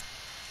menu.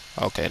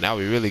 Okay, now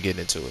we're really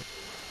getting into it.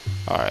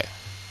 All right,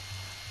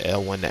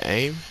 L1 to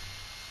aim.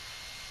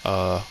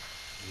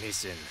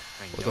 Listen,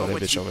 I Look know at that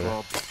what bitch you over there.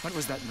 robbed. What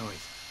was that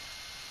noise?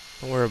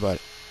 Don't worry about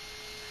it.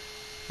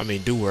 I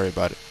mean, do worry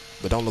about it,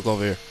 but don't look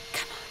over here.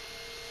 Come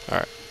on. All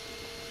right.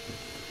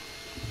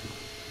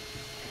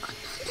 Oh,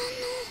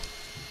 no.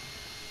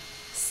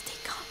 Stay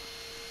calm.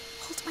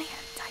 Hold my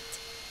hand tight.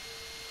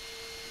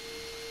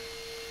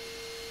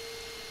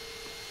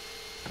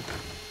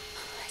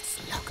 It's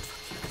locked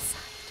from the other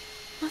side.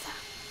 Mother,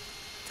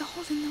 the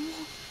hole in the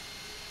wall.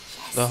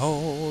 Yes. The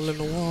hole in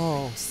the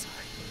wall. I'm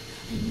sorry.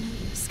 I know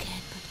you're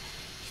scared, but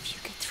if you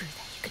get through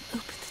there, you can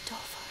open the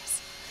door for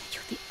us.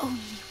 You're the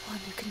only one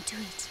who can do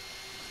it.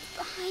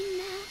 Behind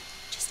there.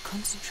 Just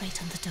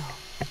concentrate on the door.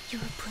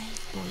 You're a brave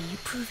boy. You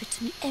prove it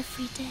to me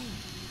every day.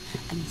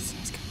 Amicia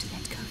is going to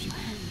let go of your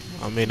hand.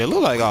 I mean, it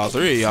look like all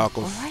three of y'all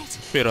could All right.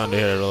 fit under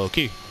here low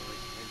key.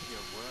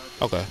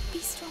 Okay. Be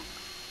strong.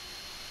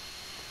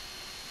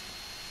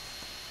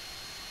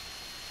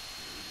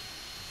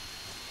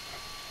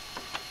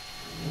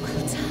 Well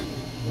done.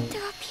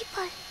 There are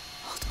people.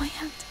 Hold my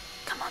hand.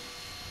 Come on.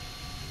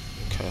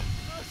 Okay.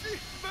 Mercy!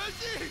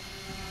 Mercy!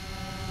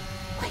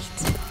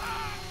 Wait.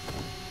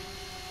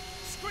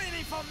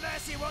 Screaming for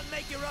mercy won't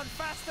make you run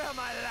faster,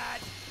 my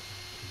lad.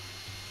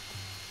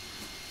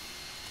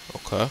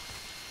 Okay.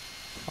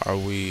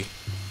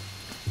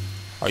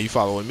 Are you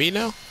following me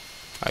now?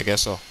 I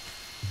guess so.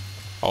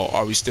 Oh,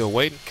 are we still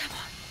waiting? Come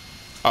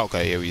on.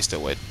 Okay, yeah, we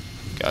still waiting.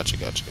 Gotcha.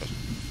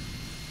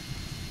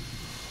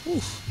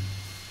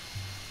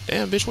 Oof.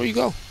 Damn, bitch, where you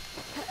go?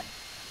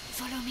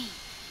 Follow me.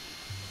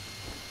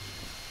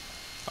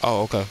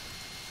 Oh, okay.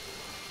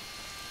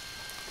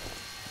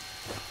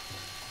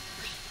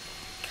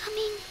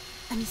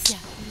 Amicia,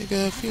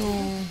 Nigga, if you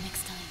don't...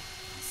 next time.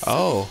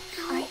 Oh.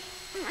 My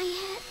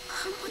head.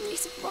 What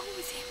is wrong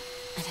with him?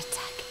 An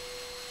attack.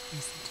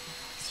 Listen to my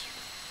voice,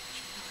 Hugo.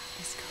 You know how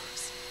this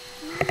goes.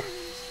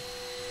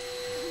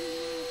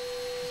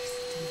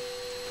 Listen to me.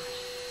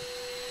 Breathe.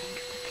 Think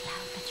of the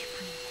cloud that you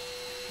breathe in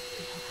and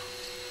blow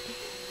out. In,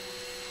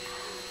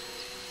 out.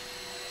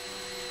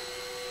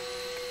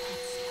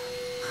 That's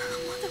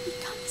slowly. Mother, we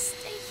can't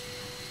stay.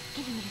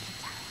 Give him a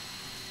little time.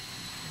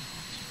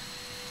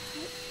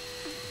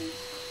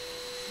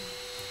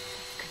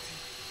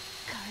 Continue.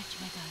 Courage,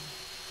 my darling.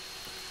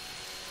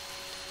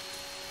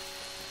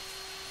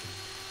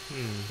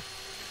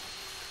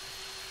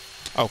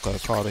 Okay,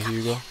 call to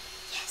Hugo.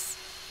 Yes.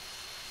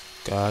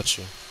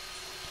 Gotcha.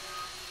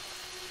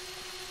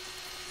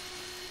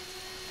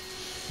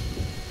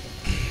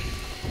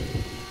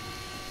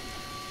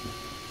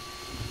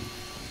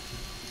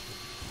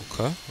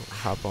 Okay,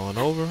 hop on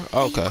over.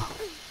 Okay,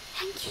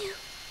 Thank you.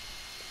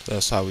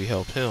 that's how we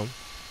help him.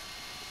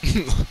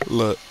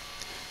 Look,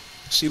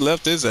 she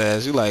left his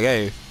ass. She like,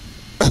 hey.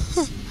 We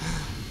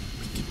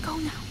can go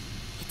now.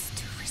 It's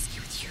too risky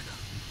with Hugo.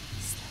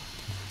 He's slower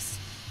than us.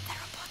 There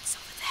are bots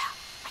over there.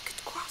 I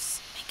could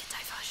cross, make a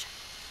diversion.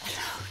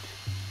 Alone?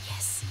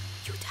 Yes,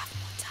 you'd have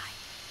more time.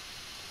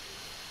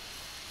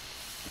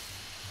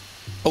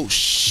 Oh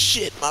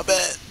shit, my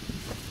bad.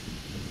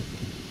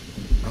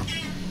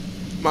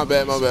 My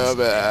bad, my bad,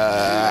 my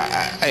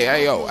bad.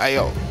 Hey, yo.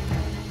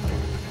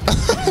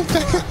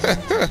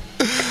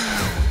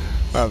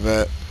 My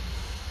bad.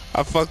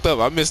 I fucked up.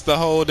 I missed the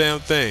whole damn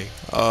thing.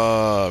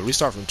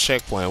 Restart from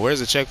checkpoint. Where's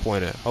the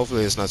checkpoint at?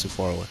 Hopefully it's not too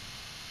far away.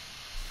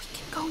 We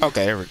can go now.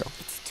 Okay, here we go.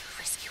 It's too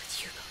risky with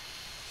Hugo.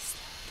 He's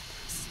slower than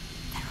us.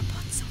 There are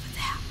bots over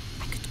there.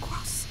 I could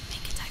cross,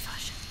 make a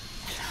diversion.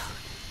 Alone?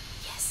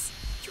 Yes,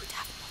 you'd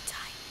have more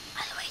time.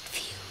 I'll wait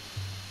for you.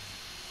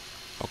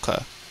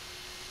 Okay.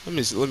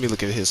 Let me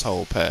look at his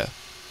whole path.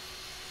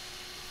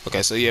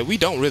 Okay, so yeah, we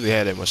don't really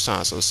have that much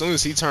time. So as soon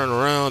as he turn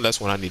around,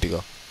 that's when I need to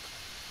go.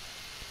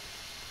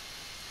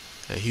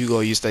 And Hugo,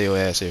 you stay your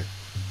ass here.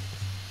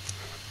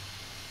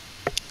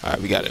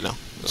 Alright, we got it now.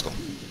 Let's go.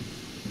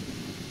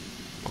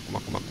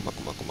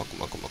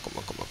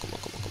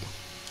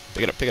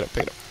 Pick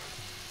it up.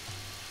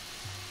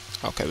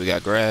 Okay, we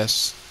got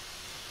grass.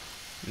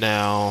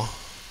 Now,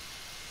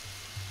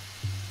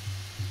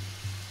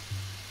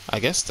 I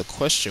guess the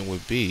question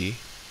would be,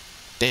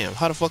 damn,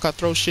 how the fuck I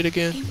throw shit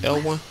again?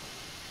 L1?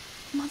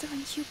 Mother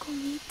and Hugo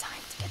need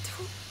time to get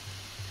through.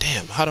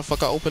 Damn, how the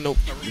fuck I open the...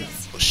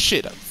 Oh,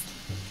 shit.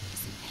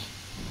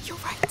 You're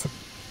right.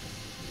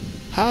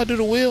 How I do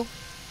the wheel?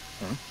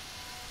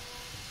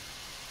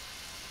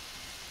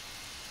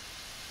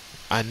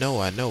 I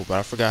know, but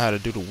I forgot how to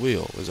do the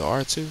wheel. Is it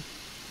R2?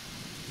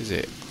 Is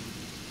it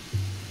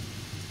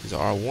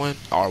R1?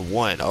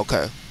 R1,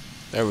 okay.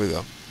 There we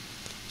go.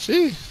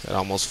 See, that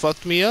almost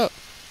fucked me up.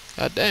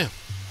 God damn.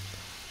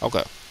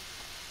 Okay.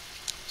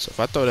 So if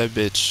I throw that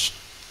bitch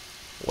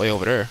way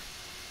over there.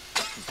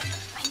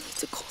 I need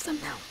to call them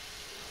now.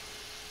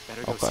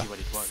 Better go see what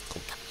it was.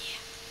 Come here.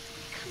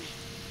 Come in.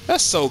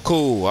 That's so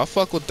cool. I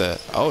fuck with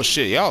that. Oh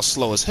shit, y'all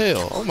slow as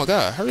hell. Oh my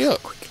god, hurry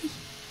up. Quickly.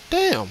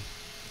 Damn.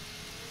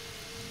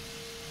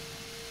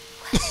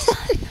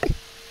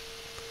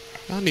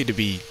 Y'all need to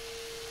be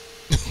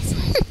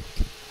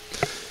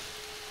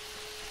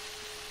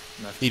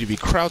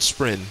crouch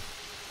sprinting.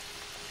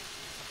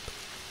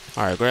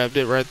 Alright, grabbed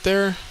it right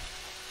there.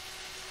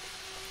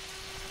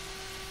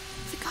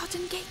 The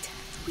garden gate.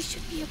 We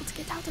should be able to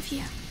get out of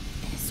here.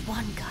 There's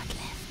one guard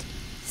left.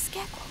 The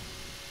scarecrow.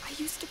 I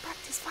used to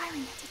practice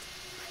firing at it.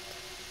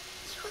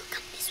 He will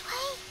come this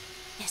way.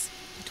 Yes,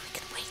 but we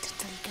can wait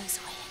until he goes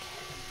away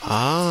again.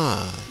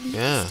 Ah,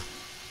 yeah.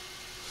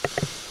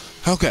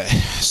 Okay,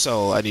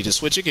 so I need to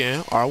switch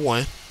again.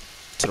 R1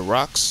 to the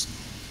rocks.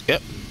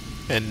 Yep.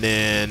 And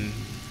then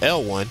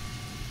L1.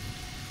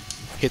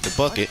 Hit the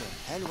bucket. What the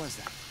hell was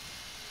that?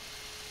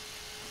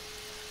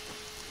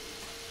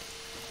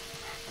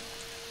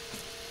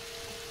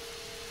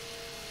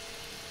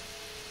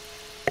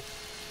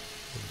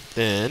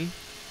 Then,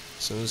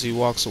 as soon as he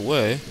walks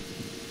away,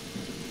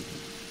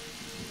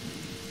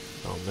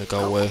 I'll make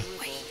our way.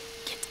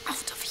 Get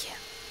out of here.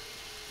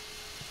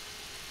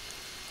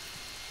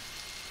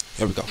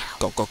 Here we go.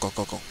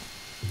 Go.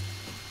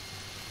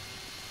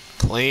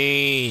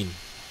 Clean.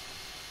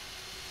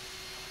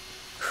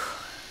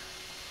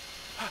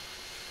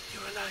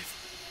 You're alive.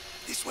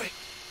 This way.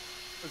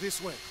 This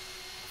way.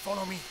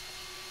 Follow me.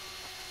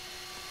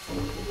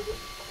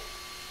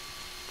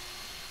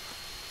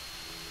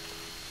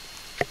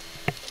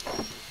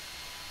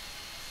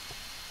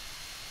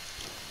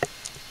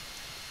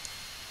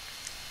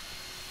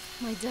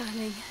 My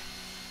darling.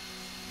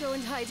 Go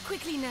and hide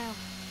quickly now.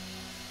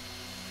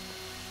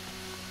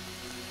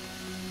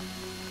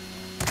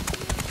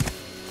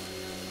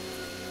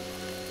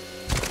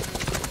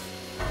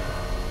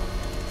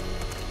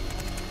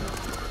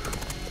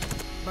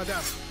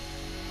 Madame,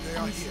 they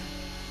are Amicia, here.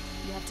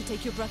 you have to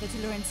take your brother to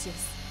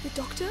Laurentius. The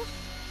doctor?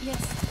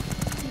 Yes,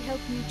 he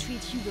helped me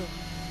treat Hugo.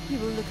 He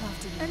will look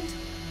after you. And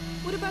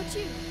What about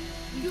you?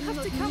 You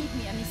have to come. Need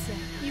me, Amicia.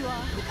 You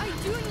are. I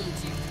do need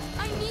you.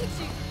 I need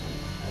you.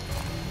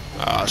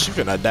 Oh, she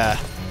finna die.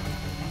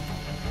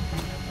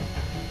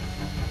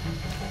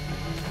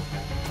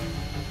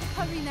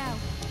 Hurry now.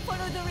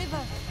 Follow the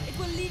river. It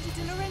will lead you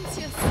to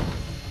Laurentius.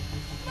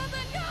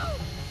 Mother, no!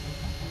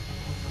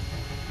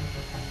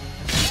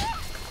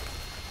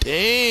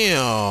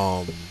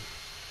 Damn.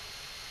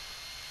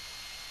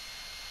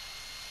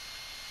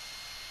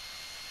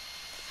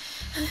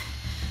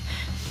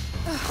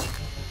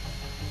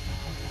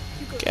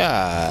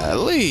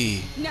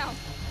 Golly. Now.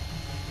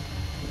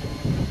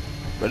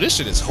 Bro, this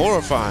shit is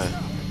horrifying.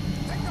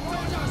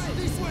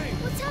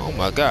 Oh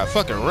my god,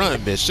 fucking run,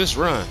 bitch. Just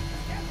run.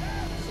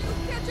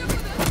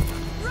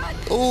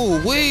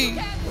 Ooh, wee.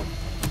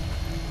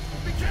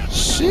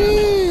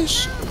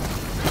 Sheesh.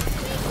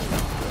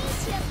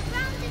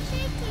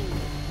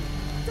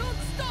 Don't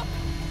stop.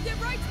 They're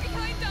right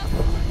behind us.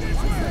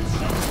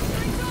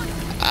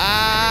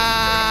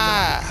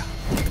 Ah.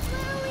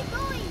 Where are we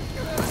going?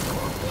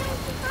 They'll be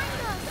able to find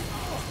us.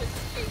 Just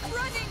keep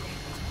running.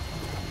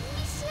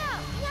 Misha,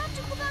 we have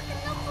to go back and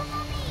look for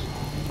Mommy.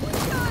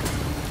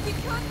 We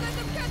can't let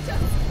them catch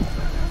us.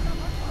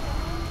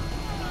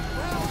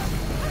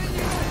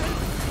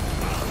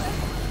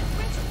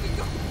 Where should we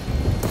go?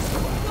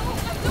 No,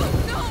 I don't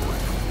know.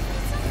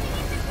 There's something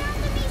in the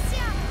ground,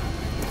 Amicia.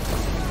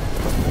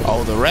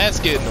 Oh, the rat's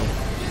getting them.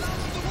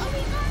 Are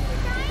we going to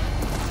die?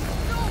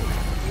 No,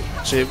 we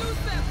have Shit, to lose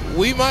them.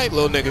 we might,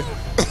 little nigga. They're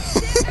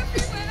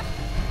everywhere.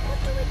 What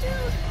do we do?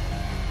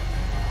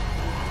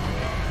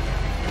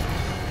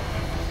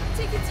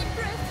 Take a deep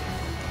breath.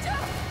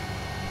 Just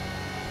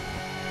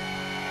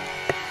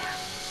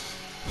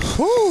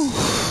Whew.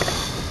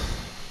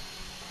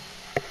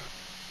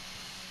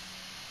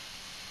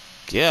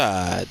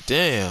 God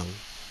damn.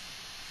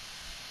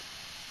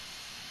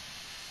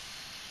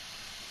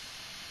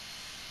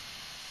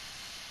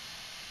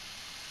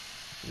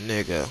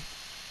 Nigga.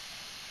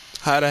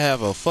 How to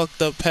have a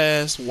fucked up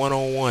past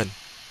 101.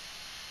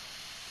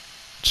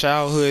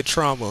 Childhood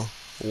trauma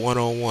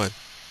 101.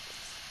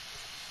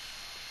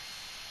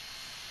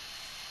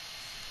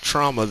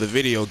 Trauma, the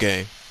video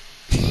game.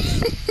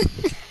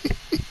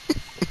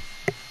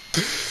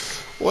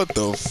 What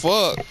the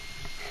fuck?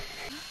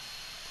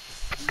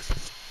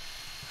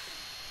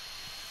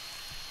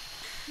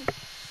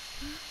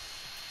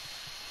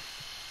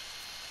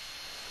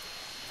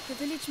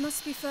 the village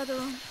must be further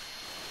on.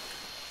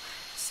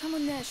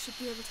 Someone there should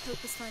be able to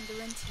help us find the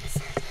rentiers.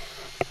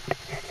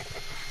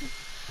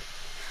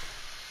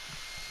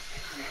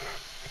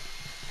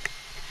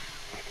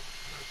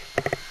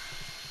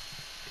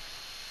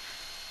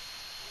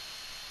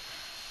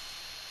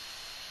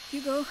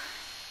 Hugo.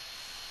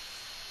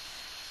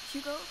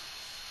 Hugo?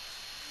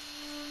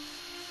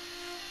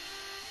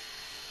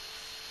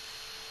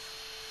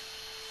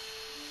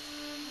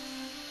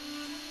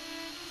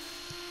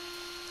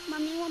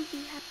 Mommy won't be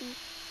happy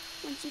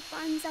when she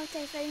finds out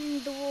I fell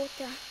in the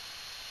water.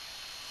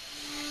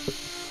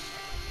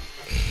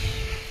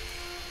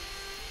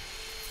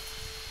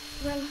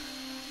 Well,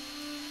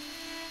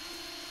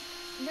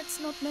 let's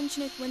not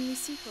mention it when we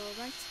see her,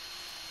 alright?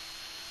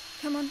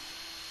 Come on.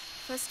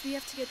 First we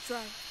have to get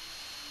dry.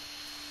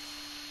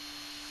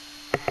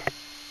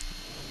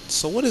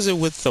 So what is it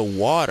with the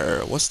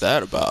water? What's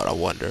that about, I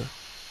wonder?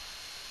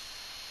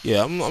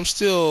 Yeah, I'm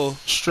still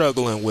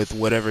struggling with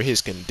whatever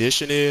his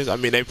condition is. I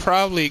mean, they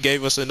probably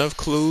gave us enough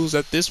clues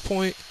at this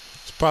point.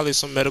 It's probably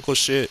some medical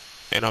shit,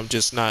 and I'm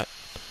just not,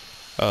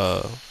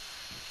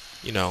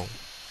 you know,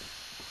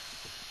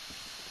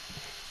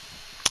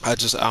 I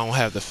don't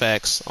have the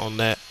facts on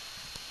that.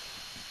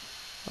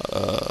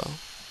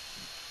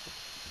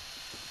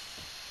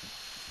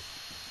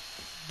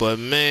 But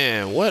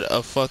man, what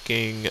a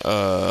fucking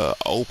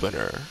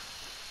opener.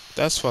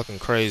 That's fucking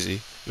crazy.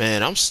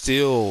 Man, I'm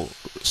still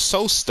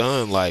so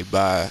stunned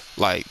by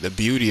the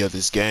beauty of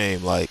this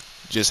game,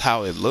 just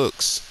how it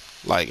looks,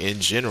 in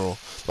general.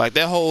 Like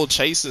that whole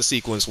chasing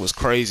sequence was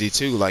crazy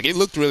too. Like it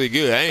looked really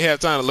good. I ain't have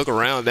time to look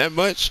around that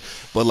much,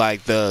 but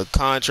the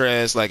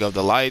contrast of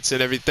the lights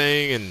and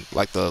everything, and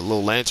the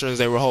little lanterns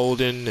they were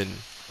holding, and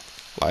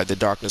the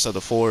darkness of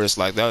the forest,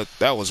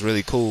 that was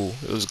really cool.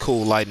 It was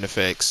cool lighting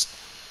effects.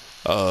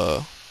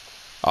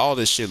 All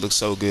this shit looks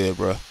so good,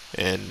 bruh,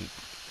 and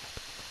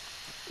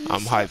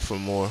I'm hyped for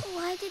more.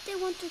 Why did they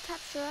want to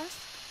capture us?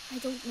 I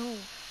don't know.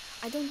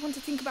 I don't want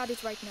to think about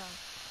it right now.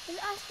 We'll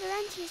ask the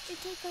rentiers to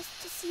take us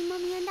to see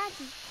Mommy and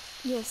Daddy.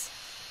 Yes,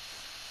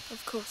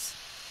 of course.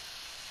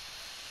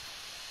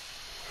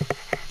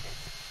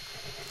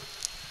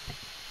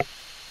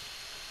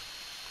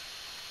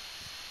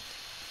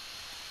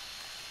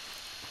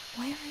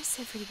 Where is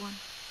everyone?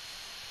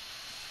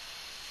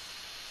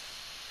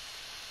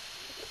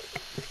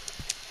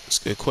 It's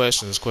good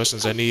questions.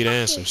 Questions that need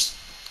answers.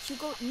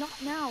 Hugo, not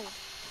now.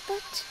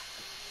 But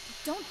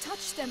Don't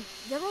touch them.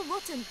 They're all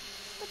rotten.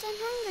 I'm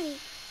hungry.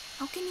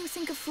 How can you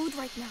think of food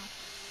right now?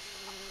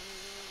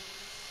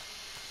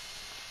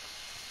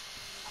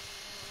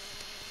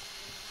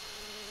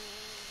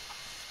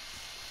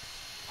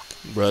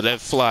 Bro,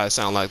 that fly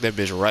sound like that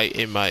bitch right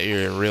in my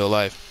ear in real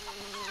life.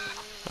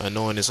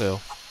 Annoying as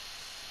hell.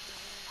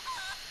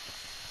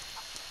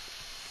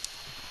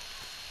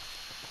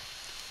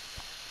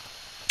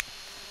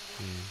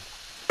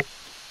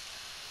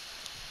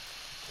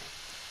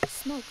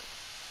 Smoke.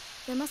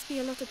 There must be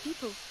a lot of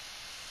people.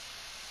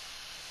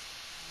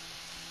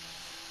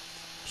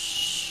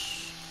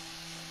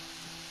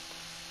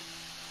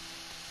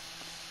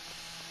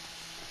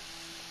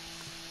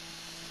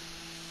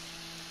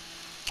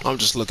 I'm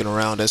just looking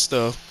around at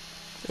stuff,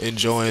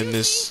 enjoying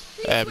this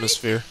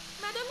atmosphere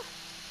Madam,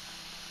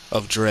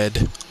 of dread.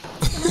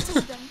 what's the matter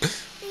with them?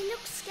 They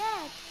look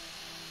scared.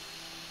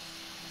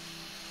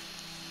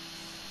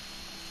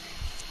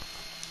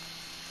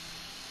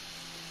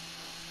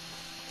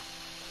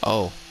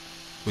 Oh,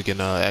 we can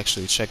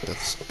actually check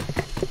this.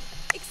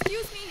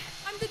 Excuse me,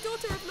 I'm the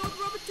daughter of Lord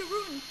Robert de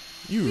Rune.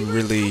 You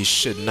really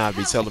should not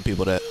be telling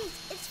people that. Please,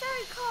 it's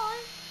very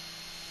cold.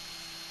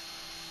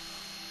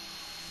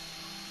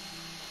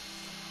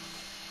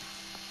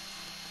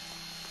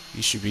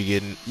 You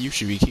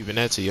should be keeping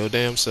that to your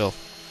damn self.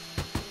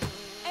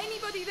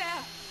 Anybody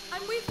there?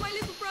 I'm with my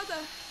little brother.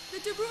 The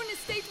de Rune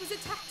estate was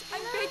attacked.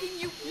 I'm begging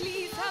you,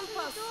 please help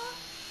us.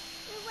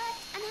 We're wet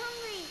and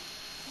hungry.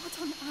 What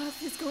on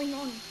earth is going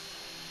on?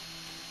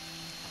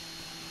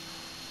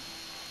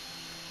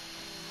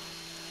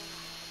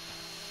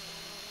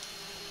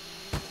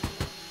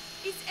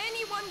 Is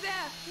anyone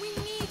there? We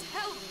need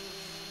help.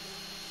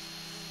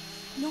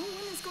 No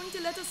one is going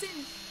to let us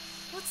in.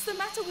 What's the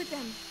matter with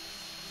them?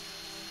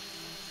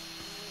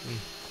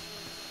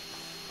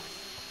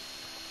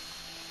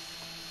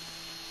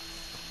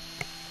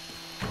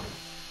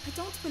 I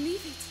don't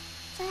believe it.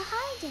 They're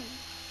hiding.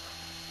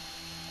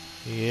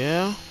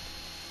 Yeah.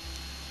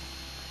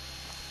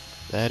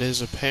 That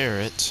is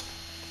apparent.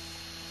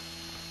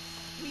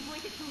 We've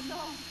waited too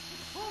long. I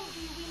told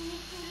you we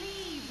need to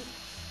leave.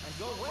 And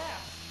go where?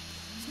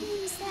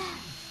 Someone's there.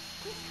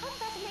 We'll come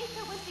back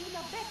later when things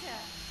are better.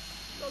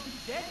 You'll be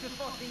dead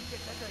before things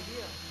get better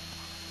here.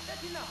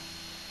 That's enough.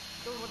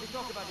 Don't want to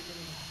talk about it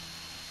anymore.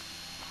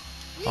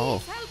 Please Oh.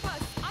 help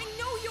us. I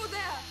know you're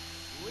there.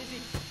 Who is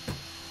it?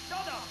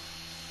 Shut up!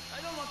 I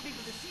don't want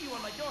people to see you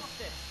on my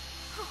doorstep.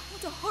 Oh,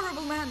 what a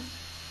horrible man.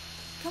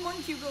 Come on,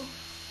 Hugo.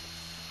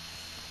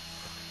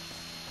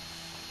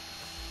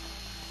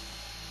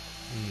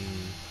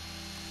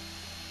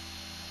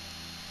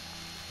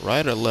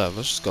 Right or left?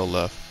 Let's just go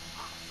left.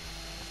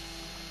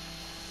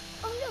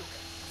 Oh look,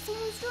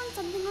 someone's doing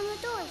something on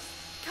the doors.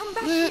 Come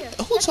back Man, here.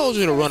 who told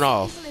you to run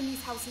off? People in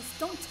these houses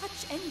don't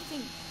touch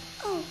anything.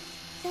 Oh,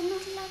 they're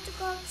not allowed to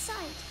go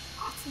outside.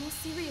 It's more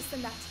serious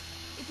than that.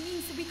 It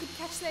means that we could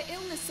catch their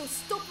illness, so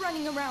stop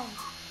running around.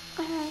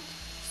 Alright,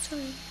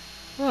 sorry.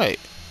 Right.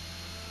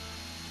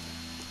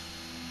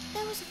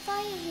 There was a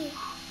fire here.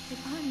 They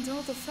burned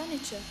all the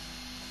furniture.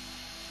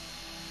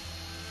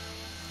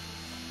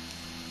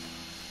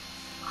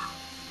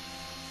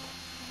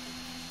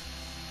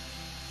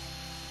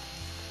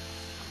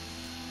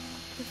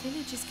 The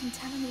village is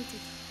contaminated.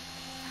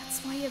 That's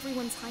why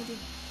everyone's hiding.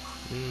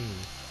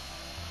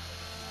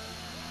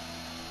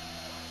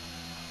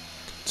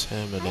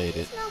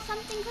 Contaminated. I can smell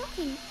something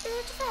cooking. Is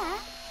it fair?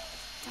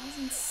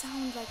 Doesn't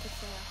sound like a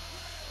fair.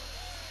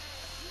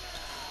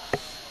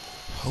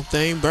 Hope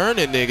they ain't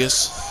burning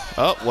niggas.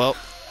 Oh, well.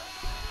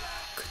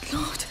 Good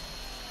Lord.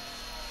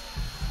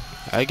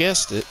 I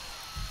guessed it.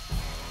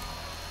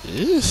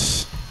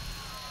 Eesh.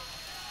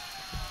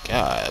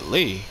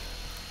 Golly.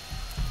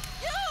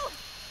 You!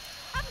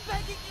 I'm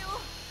begging you!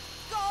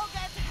 Go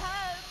get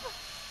help!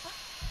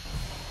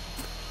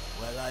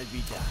 Well, I'll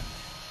be damned.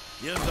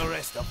 Here's the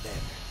rest of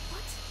them.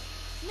 What?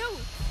 No,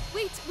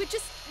 wait, we're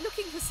just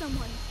looking for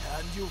someone.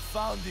 And you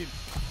found him.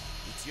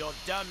 It's your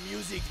damn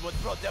music what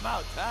brought them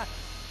out, huh?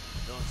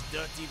 Those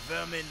dirty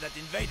vermin that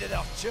invaded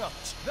our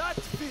church. That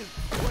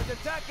filth would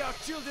attack our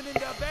children in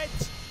their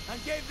beds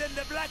and gave them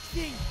the black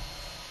thing.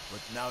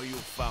 But now you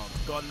found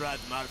Conrad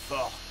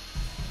Malfort.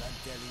 And I'm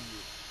telling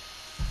you,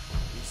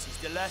 this is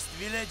the last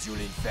village you'll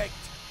infect.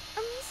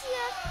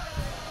 Amicia!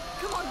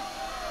 Come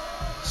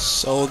on,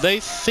 So they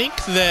think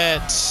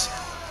that...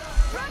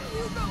 run,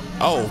 Hugo!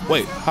 Oh,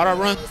 wait. How'd I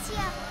run?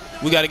 Amicia!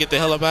 We gotta get the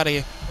hell up out of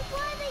here.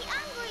 Why are they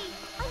angry?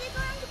 Are they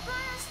going to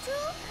burn us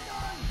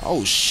too?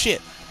 Oh,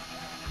 shit.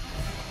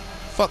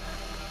 Fuck.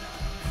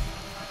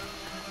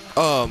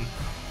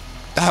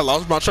 I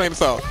lost my train of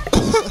thought.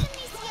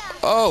 Amicia!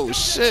 Oh,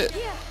 shit.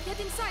 Here, get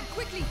inside,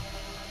 quickly!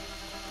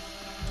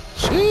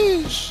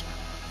 Sheesh.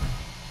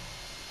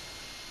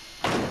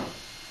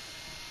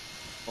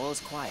 All's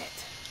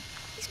quiet.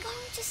 He's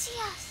going to see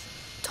us.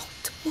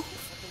 Don't move.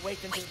 Have to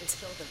wait until they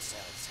show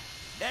themselves.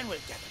 Then we'll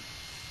get them.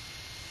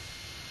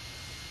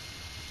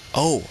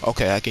 Oh,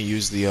 okay. I can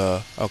use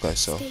the, okay,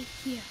 so. Stay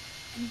here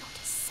and not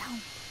a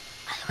sound.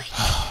 I'll wait.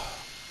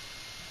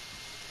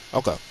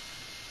 Okay.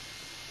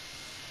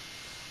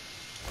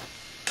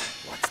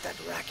 What's that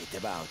racket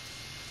about?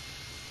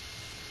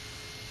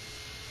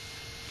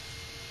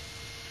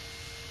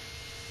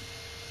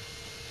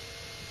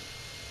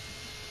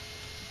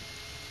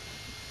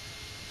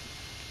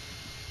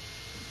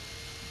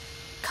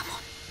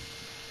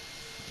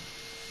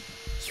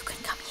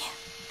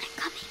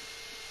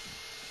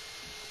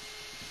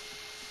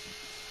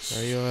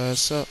 Hurry your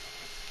ass up.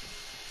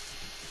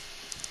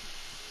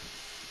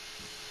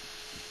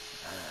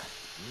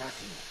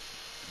 Nothing.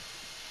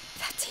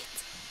 That's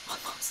it.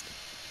 Almost.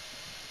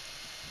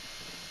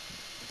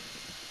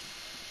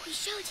 We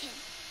showed him.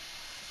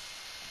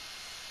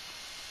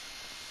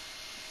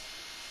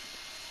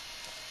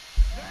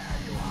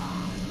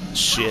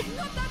 Shit.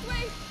 Not that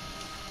way!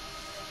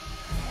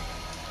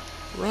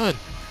 Run.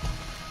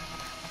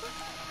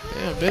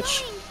 Damn,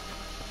 bitch.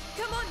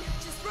 Come on,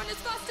 just run as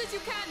fast as you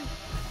can!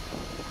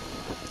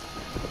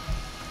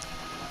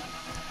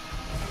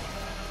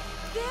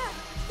 There!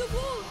 The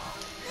wall!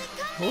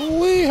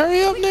 Ooh-wee,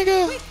 hurry up,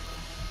 nigga. Quick!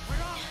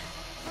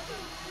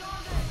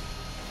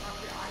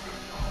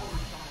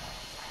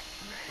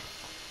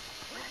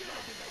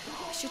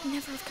 We should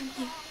never have come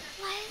here.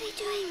 Why are they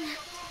doing that?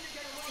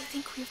 They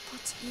think we have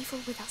brought evil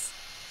with us.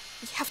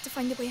 We have to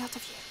find a way out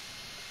of here.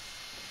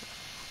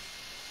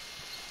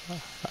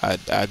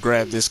 I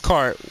grabbed this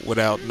cart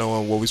without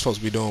knowing what we're supposed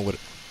to be doing with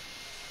it.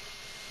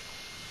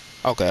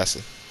 Okay, I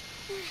see.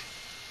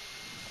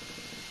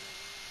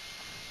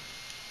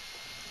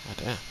 Oh,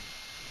 damn.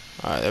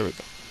 Alright, there we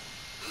go.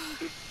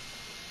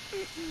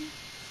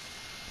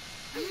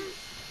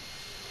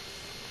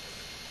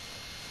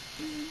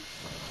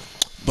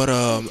 But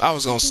I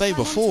was gonna say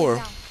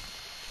before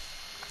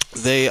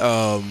they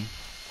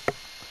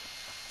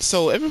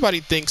so everybody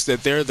thinks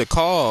that they're the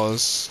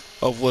cause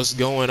of what's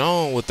going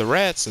on with the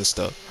rats and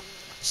stuff.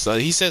 So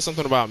he said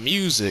something about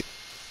music.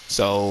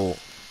 So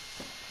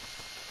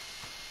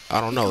I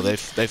don't know. They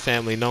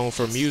family known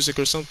for music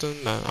or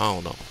something. I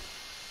don't know.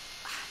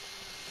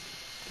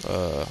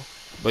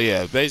 But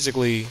yeah,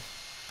 basically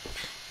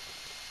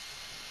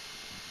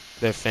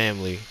their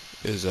family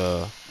is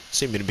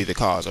seeming to be the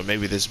cause, or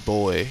maybe this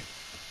boy,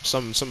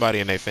 somebody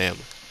in their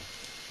family.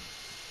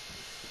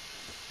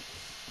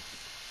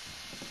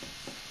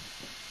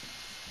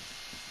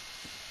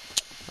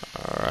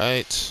 All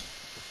right,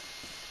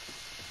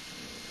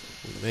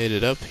 we made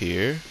it up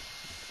here.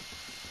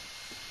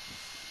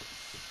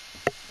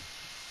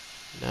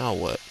 Now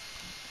what?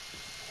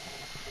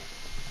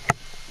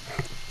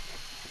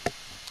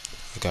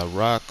 I got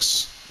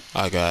rocks.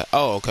 I got.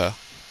 Oh, okay.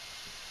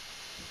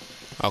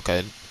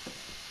 Okay.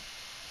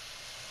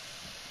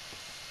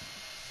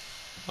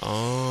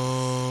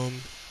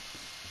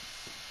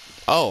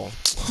 Oh.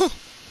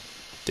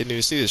 Didn't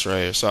even see this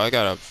right here. So I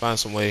gotta find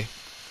some way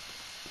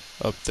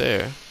up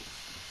there.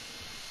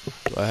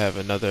 Do I have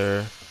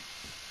another?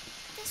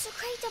 There's a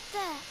crate up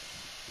there.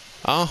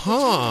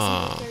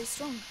 Uh-huh. Very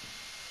strong.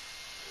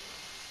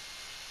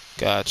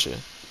 Gotcha. It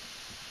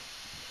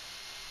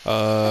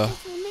will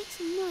make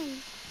some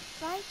noise,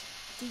 right?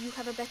 Do you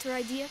have a better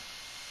idea?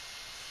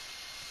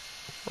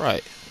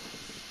 Right.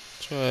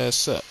 Get your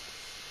ass up.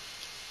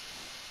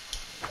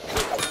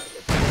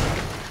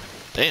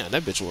 Damn,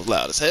 that bitch was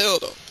loud as hell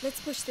though. Let's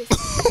push this.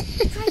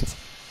 Right.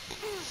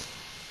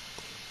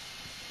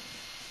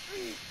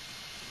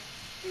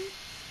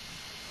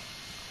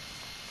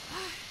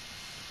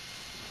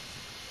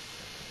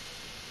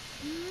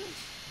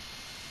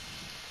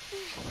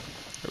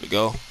 There we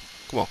go.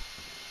 Come on.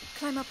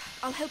 Climb up.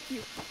 I'll help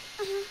you.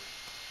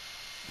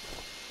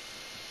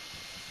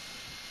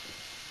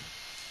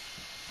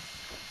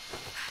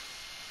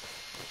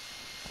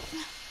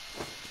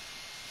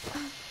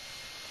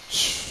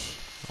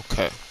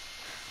 Okay.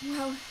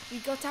 Well, we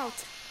got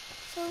out.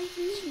 So we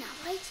can leave now,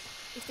 right?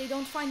 If they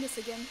don't find us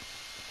again.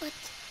 But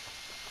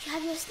you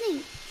have your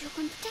sling. You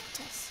can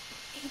protect us.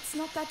 It's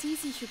not that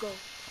easy, Hugo.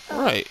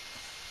 Right.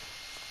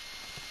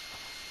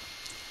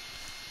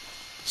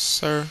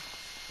 Sir,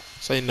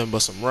 say nothing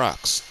but some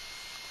rocks.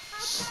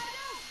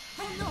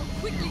 Oh no!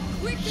 Quickly!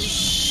 Quickly!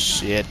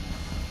 Shit.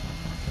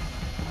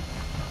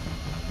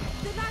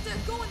 The ladder!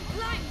 Go and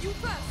climb! You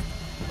first!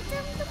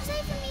 Don't look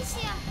safe,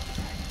 Amicia.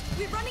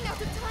 We're running out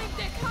of time!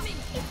 They're coming!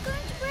 It's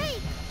going to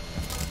break.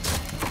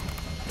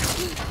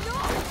 No!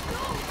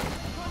 No!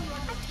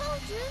 I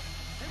told you.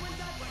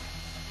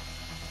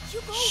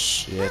 Hugo!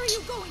 Shit. Where are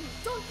you going?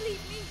 Don't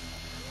leave me!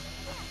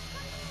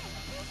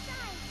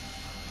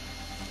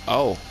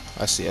 Oh,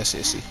 I see. There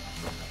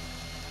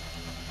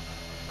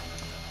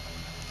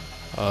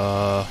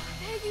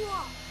you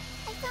are!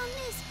 I found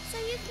this, so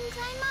you can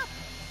climb up.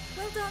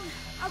 Well done!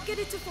 I'll get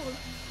it to fall.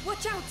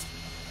 Watch out!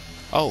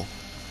 Oh.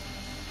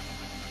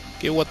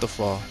 Get what the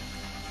fall?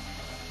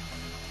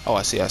 Oh,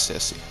 I see. Well,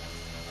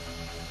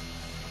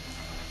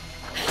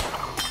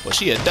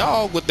 she a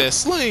dog with that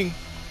sling.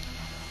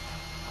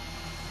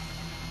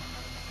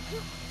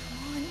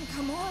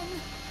 Come on!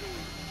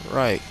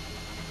 Right.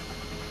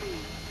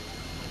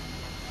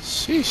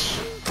 Sheesh.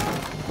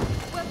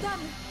 Well done!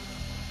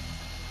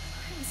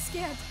 I'm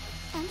scared.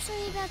 I'm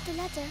sorry about the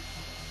ladder.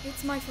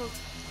 It's my fault.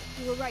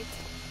 You were right.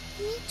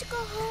 We need to go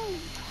home.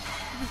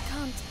 We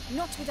can't.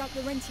 Not without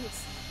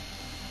Laurentius.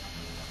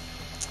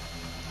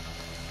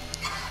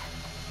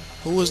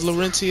 Who was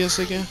Laurentius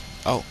again?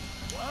 Oh.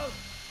 Well,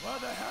 where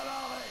the hell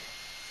are they?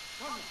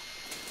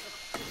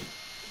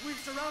 We've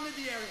surrounded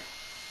the area.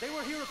 They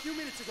were here a few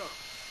minutes ago.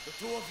 The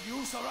two of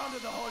you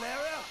surrounded the whole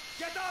area?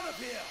 Get out of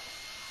here!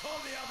 Call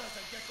the others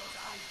and get those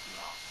alleys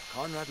blocked.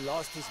 Conrad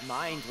lost his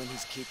mind when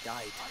his kid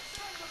died.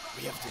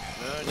 We have to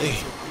burn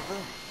innocent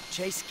people,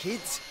 chase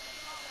kids.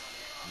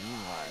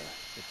 Meanwhile,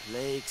 the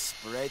plague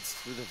spreads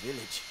through the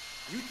village.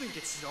 You think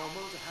it's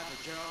normal to have a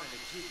girl and a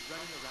kid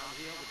running around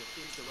here with the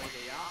things the way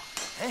they are?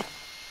 Eh?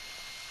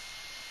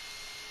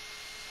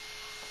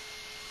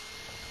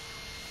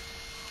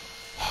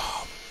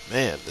 Oh,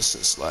 man, this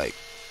is like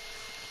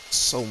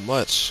so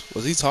much.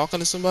 Was he talking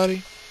to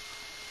somebody?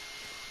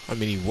 I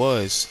mean, he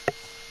was,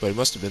 but it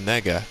must have been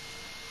that guy,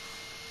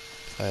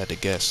 if I had to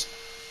guess.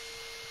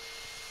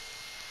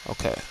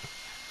 Okay.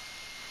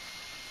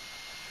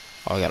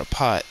 Oh, I got a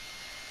pot.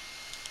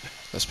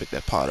 Let's pick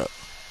that pot up.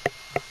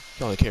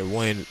 You only carry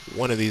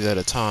one of these at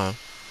a time.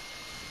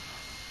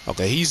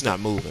 Okay, he's not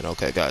moving.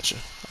 Okay, gotcha.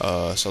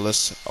 So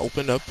let's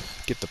open up,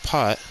 get the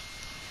pot.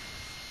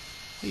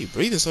 Why are you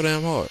breathing so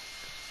damn hard?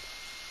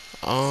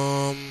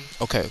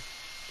 Okay.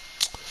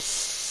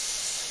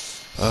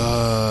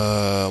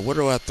 Where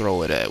do I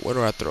throw it at? Where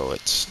do I throw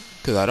it?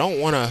 Because I don't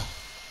want to...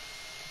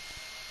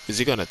 Is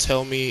he going to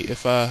tell me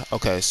if I...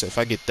 Okay, so if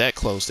I get that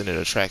close, then it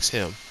attracts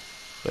him.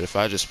 But if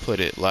I just put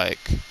it like...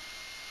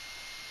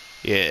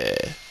 Yeah.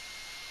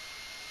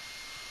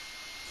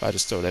 If I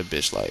just throw that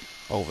bitch like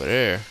over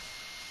there,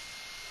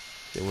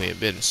 then we in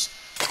business.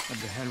 What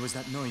the hell was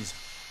that noise?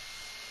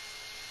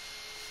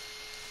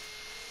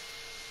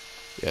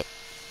 Yep.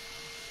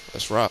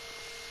 Let's rock.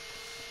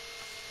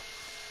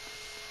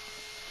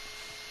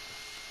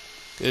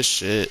 Good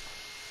shit.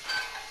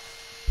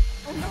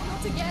 Oh no,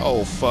 not again.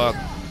 Oh fuck.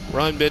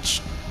 Run,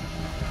 bitch.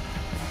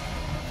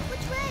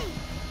 Which way?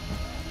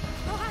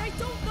 Oh, I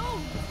don't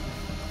know.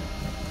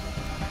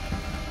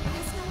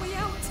 There's no way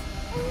out.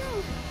 Oh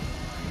no!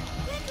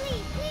 Quickly,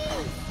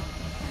 please!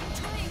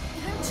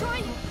 I'm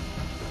trying.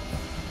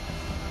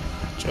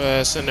 Get your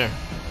ass in there.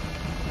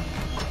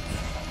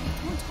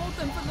 Won't hold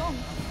them for long.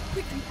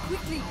 Quickly,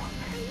 quickly.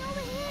 I know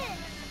we're here!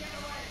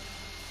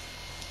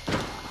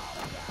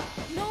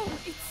 No,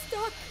 it's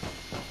stuck.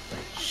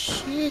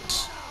 Shit.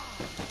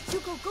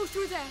 Hugo, go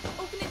through there.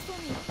 Open it for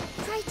me.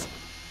 Right!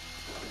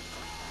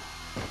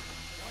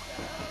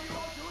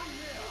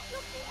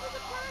 Looking for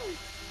the ground!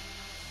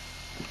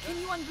 Can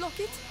you unblock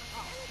it?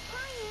 I'm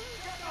trying!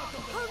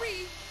 Hurry!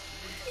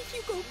 Quickly,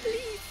 Hugo,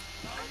 please.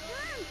 I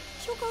can't!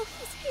 Hugo,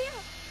 he's here.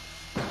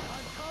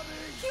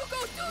 Hugo,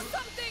 do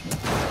something!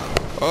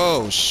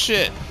 Oh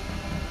shit.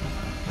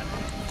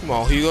 Come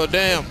on, Hugo,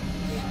 damn. I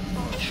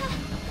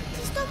have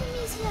to stop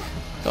Amicia!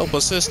 Help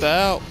a sister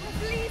out.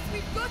 Please,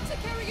 we've got to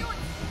carry on.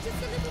 Just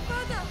a little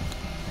further.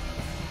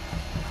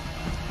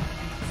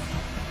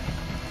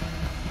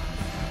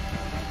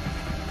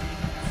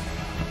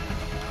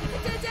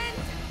 Dead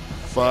end.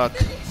 Fuck.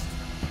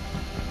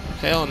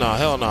 Hell no,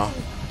 hell no.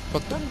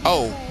 Fuck the...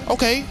 Oh,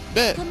 okay,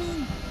 bet.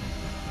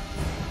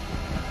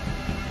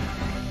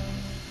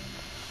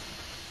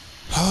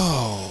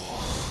 Oh.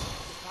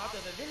 Part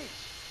of the village.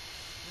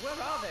 Where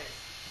are they?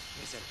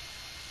 Listen,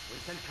 we'll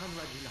tell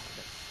Conrad we lost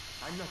them.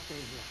 I'm not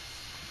staying here.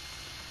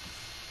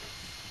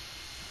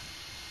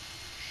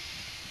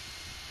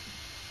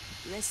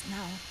 Rest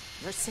now.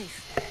 You're safe.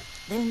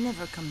 They'll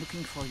never come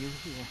looking for you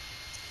here.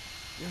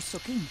 You're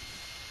soaking.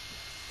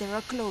 There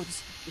are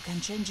clothes you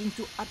can change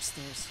into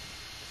upstairs.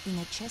 In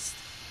a chest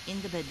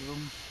in the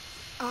bedroom.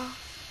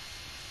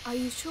 Are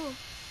you sure?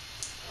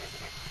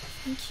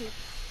 Thank you.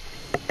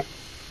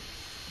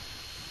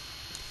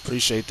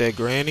 Appreciate that,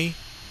 Granny.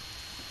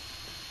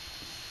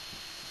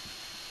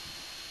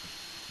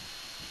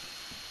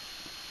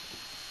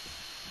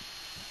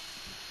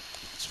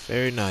 It's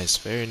very nice,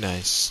 very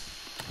nice.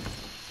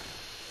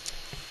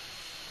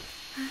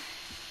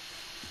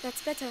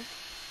 That's better.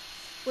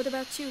 What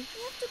about you? We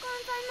have to go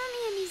and find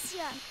Mommy,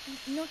 Amicia!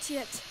 Not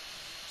yet.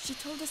 She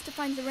told us to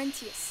find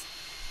Laurentius.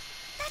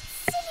 That's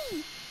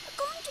silly! We're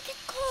going to get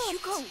caught!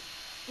 Hugo!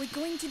 We're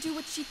going to do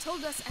what she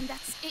told us and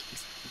that's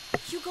it.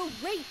 Hugo,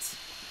 wait!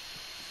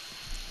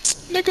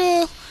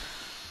 Nigga.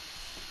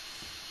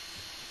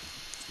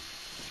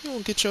 You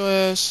don't get your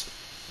ass.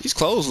 These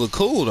clothes look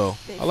cool though.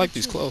 I like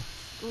these clothes.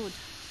 Good.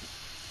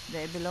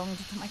 They belonged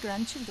to my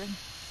grandchildren.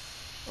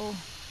 Oh,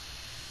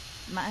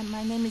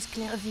 my name is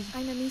Clairvy.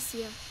 I'm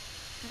Amicia.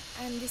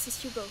 And this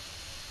is Hugo.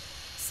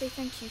 Say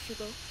thank you,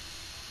 Hugo.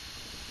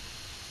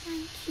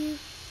 Thank you.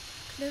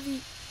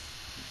 Clovey,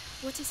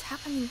 what is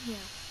happening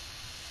here?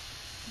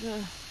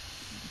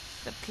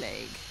 The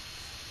plague.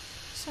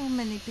 So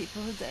many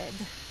people dead.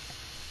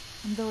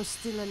 And those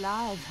still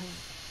alive have...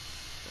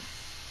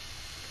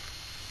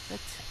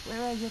 But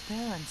where are your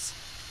parents?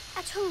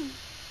 At home.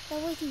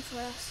 They're waiting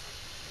for us.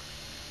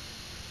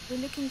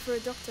 We're looking for a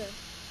doctor.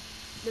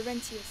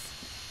 Laurentius.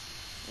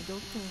 A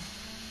doctor?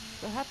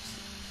 Perhaps.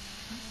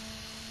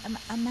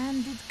 A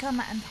man did come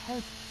and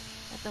help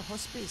at the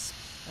hospice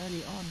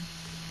early on.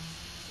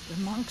 The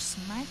monks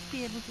might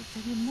be able to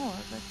tell you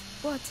more, but...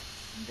 What?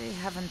 They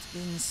haven't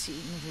been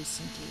seen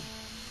recently.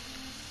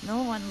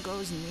 No one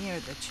goes near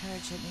the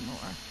church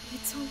anymore.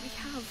 It's all we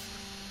have.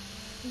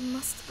 We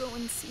must go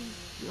and see.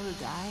 You'll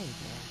die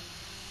there.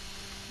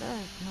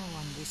 But no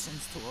one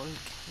listens to old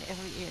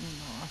Clary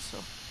anymore,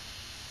 so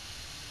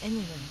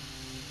Anyway,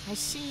 I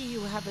see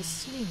you have a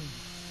sling.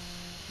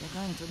 You're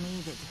going to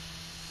need it,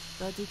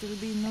 but it will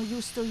be no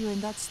use to you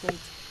in that state.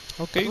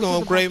 Okay, you Go to gonna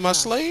the upgrade my backyard.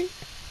 sling?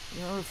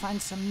 You'll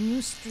find some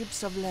new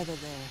strips of leather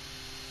there.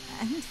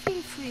 And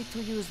feel free to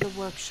use the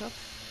workshop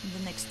in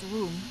the next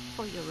room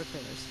for your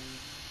repairs.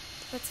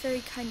 That's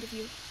very kind of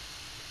you.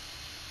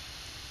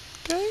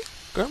 Okay,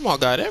 Grandma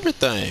got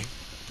everything.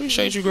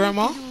 Appreciate you,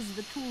 Grandma. Feel free to use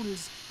the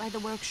tools by the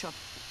workshop.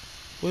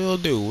 Will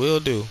do, will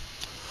do.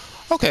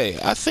 Okay,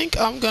 I think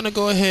I'm gonna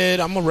go ahead.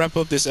 I'm gonna wrap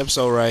up this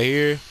episode right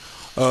here.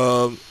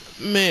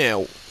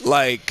 Man,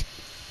 like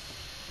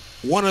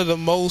one of the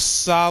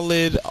most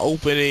solid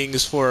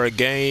openings for a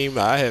game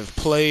I have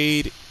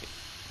played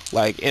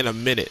like in a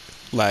minute.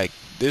 Like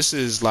this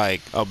is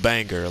like a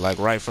banger, like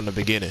right from the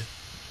beginning.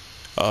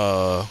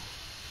 Uh,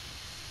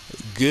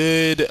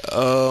 good,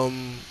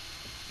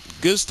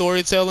 good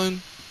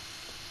storytelling,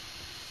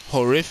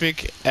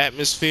 horrific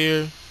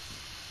atmosphere,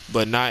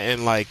 but not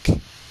in like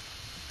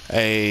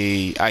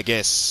a, I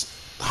guess,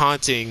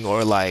 haunting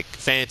or like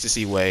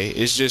fantasy way.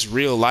 It's just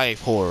real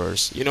life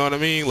horrors. You know what I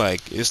mean?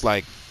 Like it's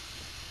like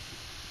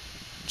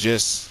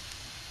just,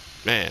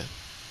 man,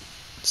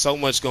 so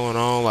much going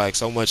on, like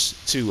so much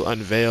to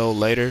unveil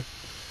later.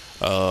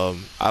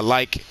 I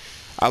like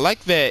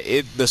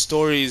that the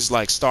story's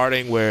like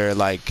starting where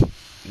like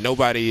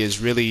nobody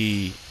has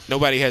really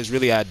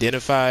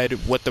identified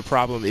what the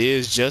problem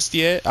is just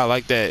yet. I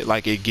like that,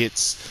 like it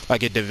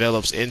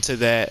develops into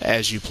that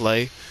as you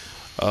play.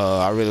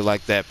 I really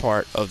like that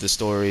part of the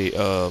story.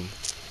 The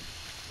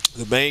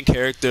main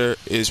character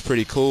is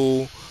pretty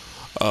cool.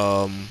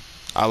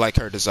 I like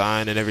her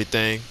design and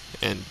everything,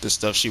 and the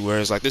stuff she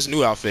wears. Like this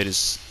new outfit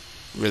is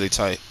really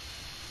tight.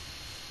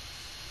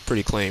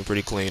 Pretty clean,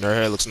 pretty clean. Her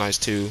hair looks nice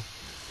too.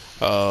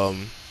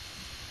 Um,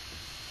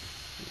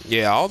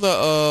 yeah, all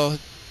the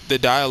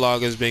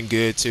dialogue has been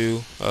good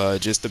too.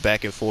 Just the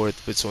back and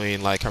forth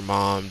between like her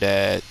mom,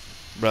 dad,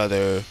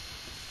 brother,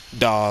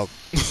 dog,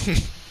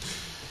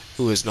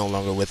 who is no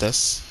longer with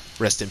us.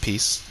 Rest in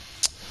peace.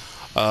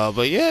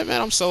 But yeah,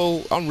 man,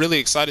 I'm really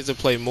excited to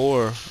play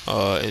more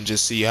and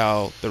just see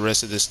how the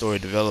rest of this story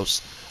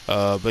develops.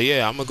 But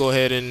yeah, I'm gonna go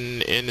ahead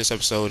and end this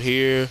episode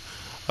here.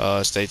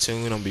 Stay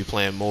tuned. I'm gonna be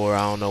playing more.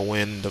 I don't know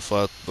when the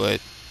fuck, but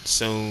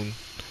soon.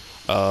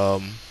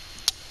 Um,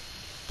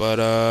 but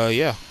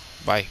yeah,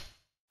 bye.